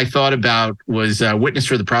other thing I thought about was Witness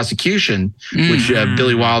for the Prosecution, which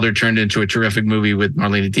Billy Wilder turned into a terrific movie with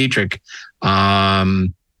Marlene Dietrich.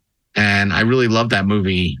 And I really love that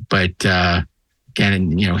movie. But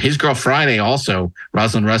again, His Girl Friday also,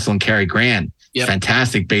 Rosalind Russell and Cary Grant. Yep.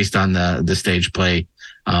 Fantastic based on the stage play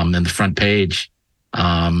and the front page.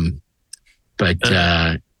 Another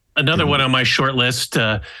one on my short list.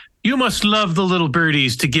 You must love the little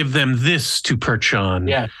birdies to give them this to perch on.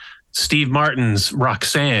 Yeah. Steve Martin's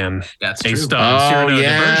Roxanne. That's based true. on Cyrano de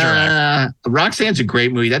Bergerac. Roxanne's a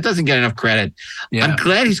great movie. That doesn't get enough credit. Yeah. I'm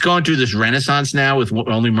glad he's going through this renaissance now with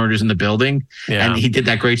Only Murders in the Building. Yeah. And he did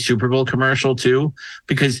that great Super Bowl commercial too,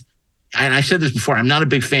 because, and I said this before, I'm not a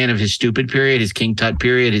big fan of his stupid period, his King Tut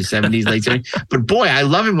period, his 70s, late 70s. But boy, I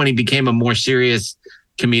love him when he became a more serious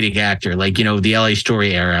comedic actor, like, the LA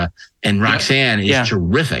Story era. And Roxanne is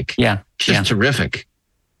terrific. Yeah. Just terrific.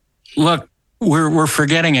 Look, we're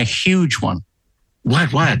forgetting a huge one.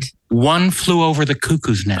 What? One Flew Over the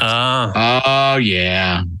Cuckoo's Nest. Oh,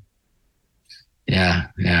 yeah. Yeah.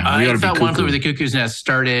 I thought One Flew Over the Cuckoo's Nest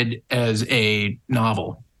started as a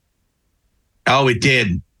novel. Oh, it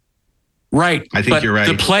did. Right. I think you're right.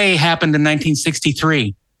 The play happened in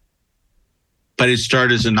 1963. But it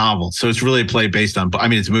started as a novel. So it's really a play based on,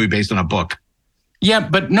 it's a movie based on a book. Yeah,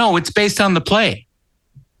 but no, it's based on the play.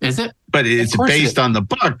 Is it? But it's based on the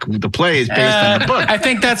book. The play is based on the book. I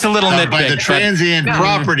think that's a little nitpick. By the transient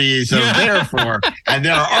properties of therefore and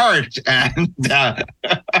their art. And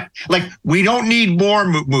we don't need more.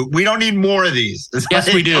 We don't need more of these.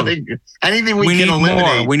 Yes, we do. Anything we can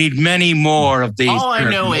eliminate. More. We need many more of these. All I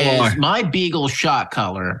know is my Beagle shot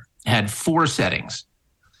collar had 4 settings: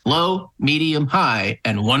 low, medium, high,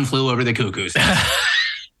 and One Flew Over the Cuckoo's Nest.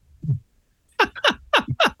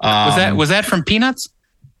 Was that from Peanuts?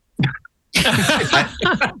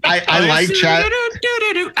 I like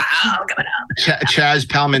Chaz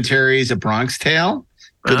Palminteri's A Bronx Tale.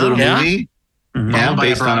 Good little movie. Mm-hmm. Yeah,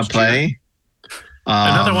 based on a play.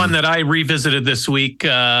 Another one that I revisited this week.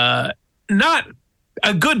 Not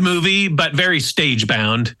a good movie, but very stage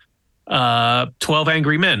bound. 12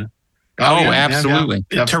 Angry Men. Absolutely.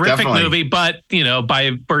 Yeah. Terrific movie, but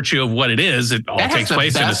by virtue of what it is, it all takes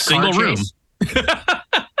place in a single room.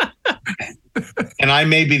 And I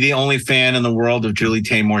may be the only fan in the world of Julie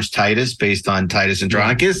Taymor's Titus, based on Titus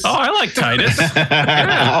Andronicus. Oh, I like Titus.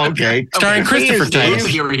 Okay. Starring Christopher Titus.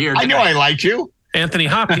 I know I liked you. Anthony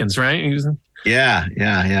Hopkins, right? Yeah.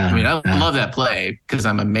 I love that play because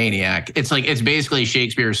I'm a maniac. It's basically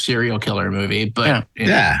Shakespeare's serial killer movie, but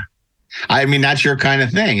yeah. That's your kind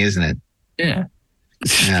of thing, isn't it? Yeah.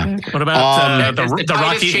 Yeah. What about the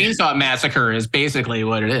Rocky Chainsaw Massacre is basically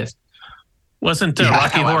what it is. Wasn't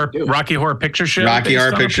Rocky Horror Picture Show? Rocky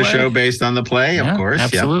Horror Picture Show based on the play, of course.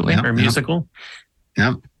 Absolutely. Yep. Or musical.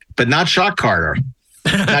 Yep. But not Shock Carter.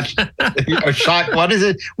 What is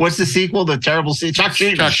it? What's the sequel? The terrible Shock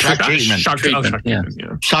Treatment. Shock Treatment. Yeah.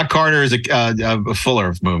 Shock Carter is a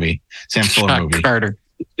Fuller movie. Sam Fuller movie. Carter.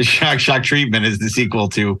 Shock Treatment is the sequel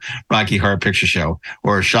to Rocky Horror Picture Show,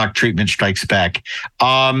 or Shock Treatment Strikes Back.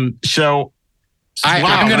 I'm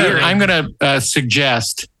gonna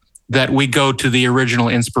suggest that we go to the original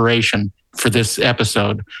inspiration for this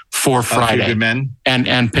episode for Friday. Good Men,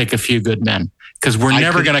 and pick A Few Good Men, because we're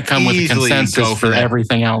never going to come with a consensus for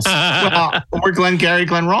everything else. Or Glengarry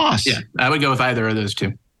Glen Ross. Yeah, I would go with either of those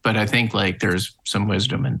two, but I think there's some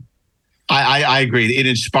wisdom in. I agree. It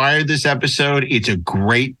inspired this episode. It's a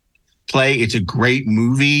great play. It's a great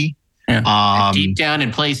movie. Yeah. Deep down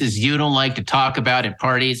in places you don't like to talk about at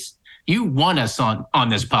parties, you want us on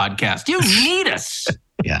this podcast. You need us.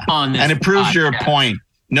 Yeah. And it proves your point.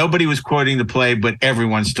 Nobody was quoting the play, but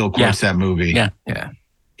everyone still quotes that movie. Yeah.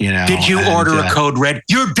 Did you order a Code Red?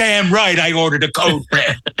 You're damn right I ordered a Code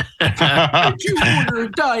Red. Did you order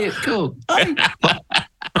a Diet Coke?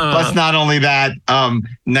 Plus, not only that,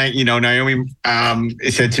 Naomi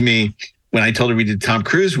said to me, when I told her we did Tom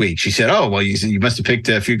Cruise week, she said, "Oh, well, you must have picked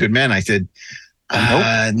A Few Good Men." I said,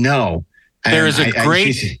 "No." There is a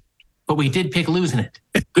great, but we did pick Losing It.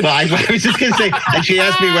 Well, I was just going to say, and she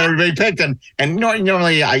asked me what everybody picked, and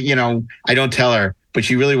normally I don't tell her, but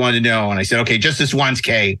she really wanted to know, and I said, "Okay, just this once,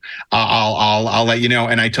 Kay, I'll let you know."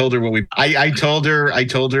 And I told her I told her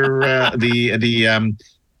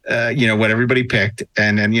what everybody picked,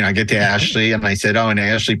 and then I get to Ashley, and I said, "Oh, and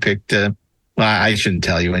Ashley picked." Well, I shouldn't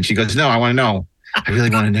tell you. And she goes, "No, I want to know. I really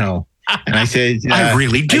want to know." And I said, "I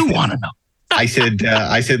really do want to know." I said,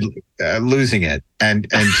 Losing It. And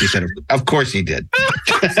she said, "Of course he did."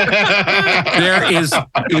 There is,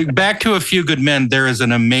 back to A Few Good Men, there is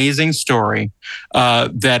an amazing story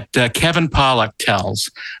that Kevin Pollak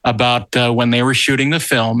tells about when they were shooting the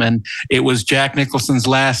film, and it was Jack Nicholson's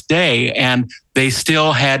last day, and they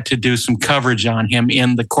still had to do some coverage on him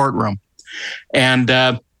in the courtroom. And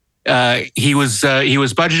he was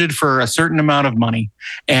budgeted for a certain amount of money,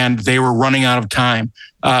 and they were running out of time.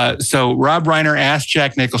 So Rob Reiner asked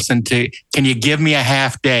Jack Nicholson can you give me a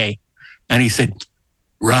half day? And he said,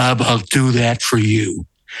 "Rob, I'll do that for you."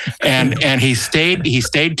 And he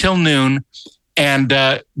stayed till noon, and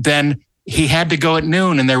then he had to go at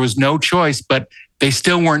noon, and there was no choice, but they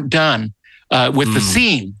still weren't done with the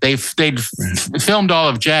scene. They'd filmed all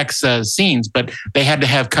of Jack's scenes, but they had to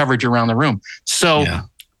have coverage around the room. So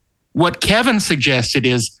what Kevin suggested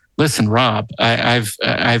is, "Listen, Rob,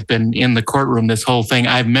 I've been in the courtroom this whole thing.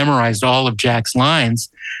 I've memorized all of Jack's lines.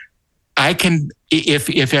 I can,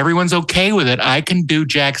 if everyone's okay with it, I can do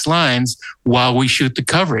Jack's lines while we shoot the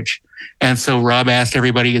coverage." And so Rob asked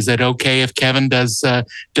everybody, "Is it okay if Kevin does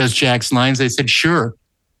Jack's lines?" They said, "Sure."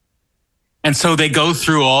 And so they go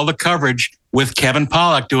through all the coverage with Kevin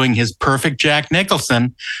Pollak doing his perfect Jack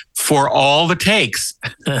Nicholson for all the takes.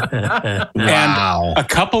 Wow. And a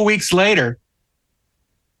couple weeks later,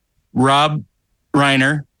 Rob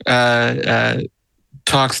Reiner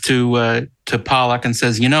talks to Pollak and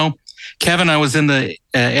says, "Kevin, I was in the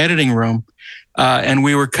editing room and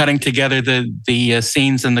we were cutting together the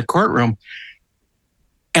scenes in the courtroom.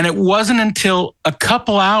 And it wasn't until a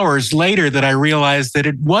couple hours later that I realized that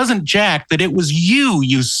it wasn't Jack, that it was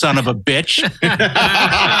you son of a bitch."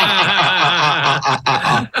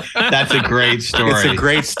 That's a great story. It's a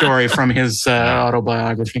great story from his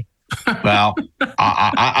autobiography. Well,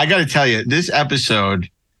 I got to tell you, this episode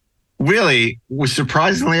really was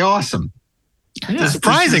surprisingly awesome. Yeah,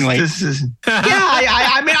 surprisingly, this is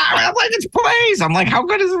I mean, I'm like, it's praise. I'm like, how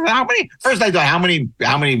good is it? How many? First, I thought, how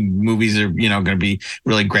many movies are going to be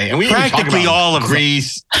really great? And we didn't practically talk about all of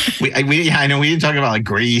Grease. I know we didn't talk about like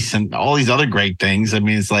Grease and all these other great things. I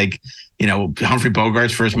mean, it's like Humphrey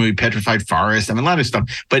Bogart's first movie, Petrified Forest. I mean, a lot of stuff.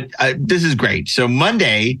 But this is great. So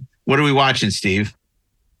Monday, what are we watching, Steve?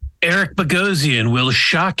 Eric Bogosian will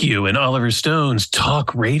shock you in Oliver Stone's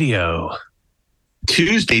Talk Radio.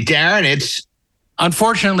 Tuesday, Darren, it's.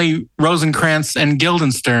 Unfortunately, Rosencrantz and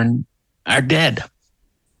Guildenstern are dead.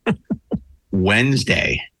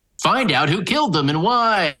 Wednesday. Find out who killed them and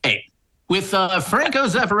why. With Franco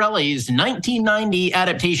Zeffirelli's 1990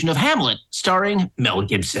 adaptation of Hamlet, starring Mel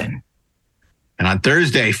Gibson. And on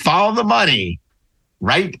Thursday, Follow the Money,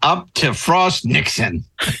 right up to Frost Nixon.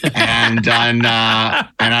 And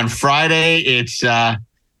on Friday, it's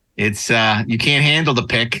You Can't Handle the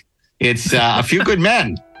Pick. It's A Few Good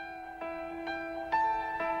Men.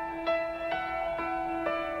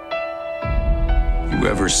 You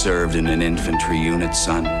ever served in an infantry unit,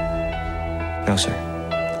 son? No, sir.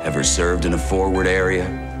 Ever served in a forward area?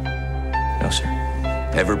 No, sir.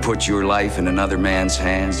 Ever put your life in another man's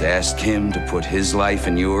hands, asked him to put his life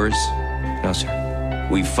in yours? No, sir.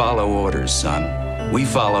 We follow orders, son. We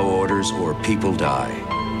follow orders or people die.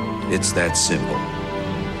 It's that simple.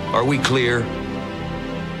 Are we clear?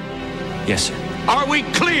 Yes, sir. Are we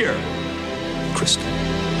clear? Crystal.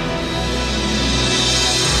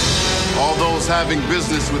 All those having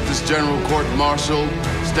business with this General Court-Martial,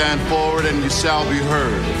 stand forward and you shall be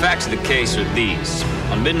heard. The facts of the case are these.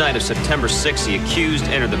 On midnight of September 6th, the accused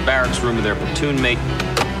entered the barracks room of their platoon mate.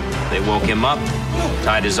 They woke him up,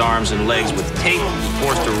 tied his arms and legs with tape, and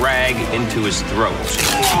forced a rag into his throat.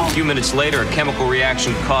 A few minutes later, a chemical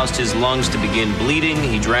reaction caused his lungs to begin bleeding.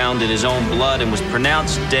 He drowned in his own blood and was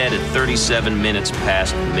pronounced dead at 37 minutes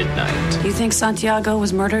past midnight. You think Santiago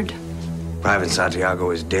was murdered? Private Santiago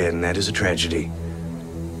is dead, and that is a tragedy.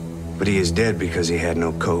 But he is dead because he had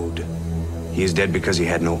no code. He is dead because he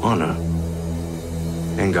had no honor.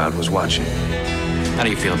 And God was watching. How do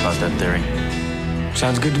you feel about that theory?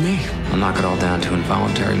 Sounds good to me. I'll knock it all down to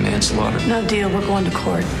involuntary manslaughter. No deal, we're going to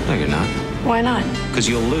court. No, you're not. Why not? Because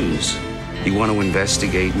you'll lose. You want to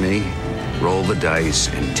investigate me? Roll the dice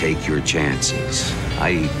and take your chances.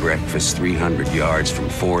 I eat breakfast 300 yards from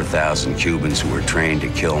 4,000 Cubans who are trained to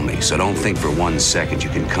kill me, so don't think for 1 second you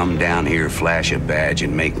can come down here, flash a badge,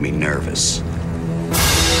 and make me nervous.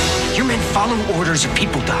 Your men follow orders or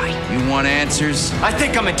people die. You want answers? I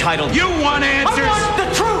think I'm entitled. You want answers? I want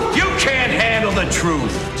the truth! You can't handle the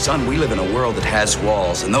truth. Son, we live in a world that has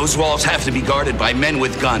walls, and those walls have to be guarded by men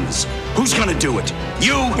with guns. Who's gonna do it?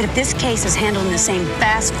 You? That if this case is handled in the same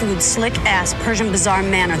fast food, slick-ass Persian bazaar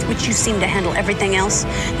manner which you seem to handle everything else,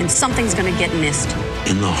 then something's gonna get missed.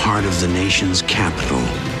 In the heart of the nation's capital,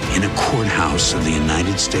 in a courthouse of the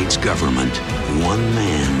United States government, one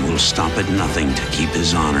man will stop at nothing to keep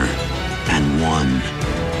his honor, and one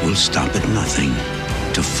will stop at nothing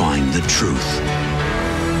to find the truth.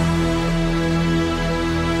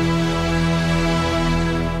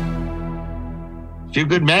 Few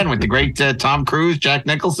Good Men with the great Tom Cruise, Jack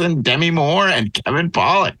Nicholson, Demi Moore, and Kevin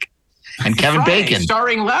Pollak. And Kevin Friday, Bacon.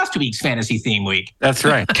 Starring last week's fantasy theme week. That's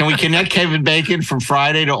right. Can we connect Kevin Bacon from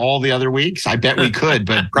Friday to all the other weeks? I bet we could,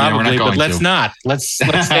 but probably, we're not going but let's to. not. Let's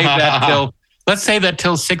save that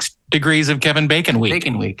till 6 degrees of Kevin Bacon week.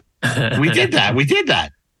 Bacon week. We did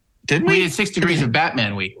that. Didn't we? We did 6 degrees of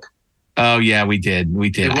Batman week. Oh yeah, we did.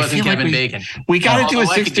 It wasn't Kevin Bacon. We got to do a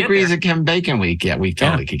 6 degrees of Kevin Bacon week. Yeah, we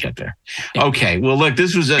totally could get there. Yeah. Okay. Well, look,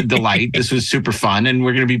 this was a delight. This was super fun, and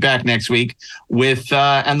we're going to be back next week with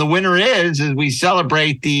and the winner is we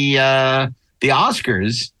celebrate the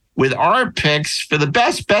Oscars with our picks for the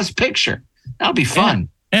best picture. That'll be fun.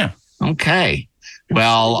 Yeah. Okay.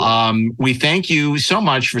 Well, we thank you so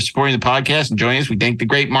much for supporting the podcast and joining us. We thank the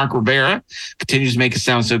great Mark Rivera, continues to make us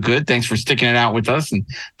sound so good. Thanks for sticking it out with us. And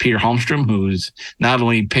Peter Holmstrom, who's not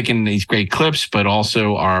only picking these great clips, but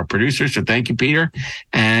also our producer. So thank you, Peter.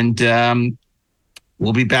 And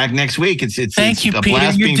we'll be back next week. Thank you,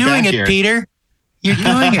 Peter. You're doing it, Peter. You're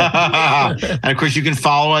doing it. And of course, you can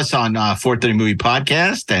follow us on 430 Movie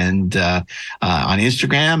Podcast and on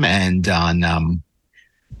Instagram and on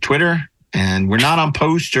Twitter. And we're not on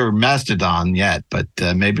Post or Mastodon yet, but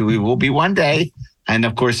maybe we will be one day. And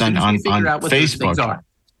of course, on Facebook.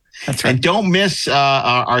 That's right. And don't miss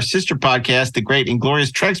our sister podcast, The Great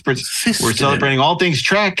Inglorious Treksperts. We're celebrating all things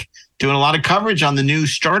Trek, doing a lot of coverage on the new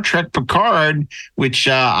Star Trek Picard, which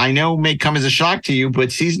I know may come as a shock to you,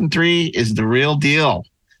 but season 3 is the real deal.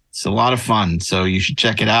 It's a lot of fun, so you should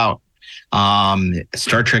check it out.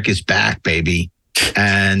 Star Trek is back, baby.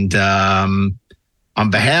 And on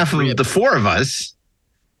behalf of the four of us,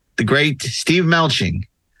 the great Steve Melching,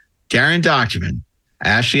 Darren Dochterman,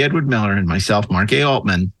 Ashley Edward Miller, and myself, Mark A.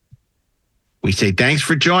 Altman, we say thanks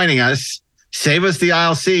for joining us. Save us the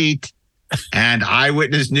aisle seat. And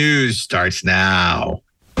Eyewitness News starts now.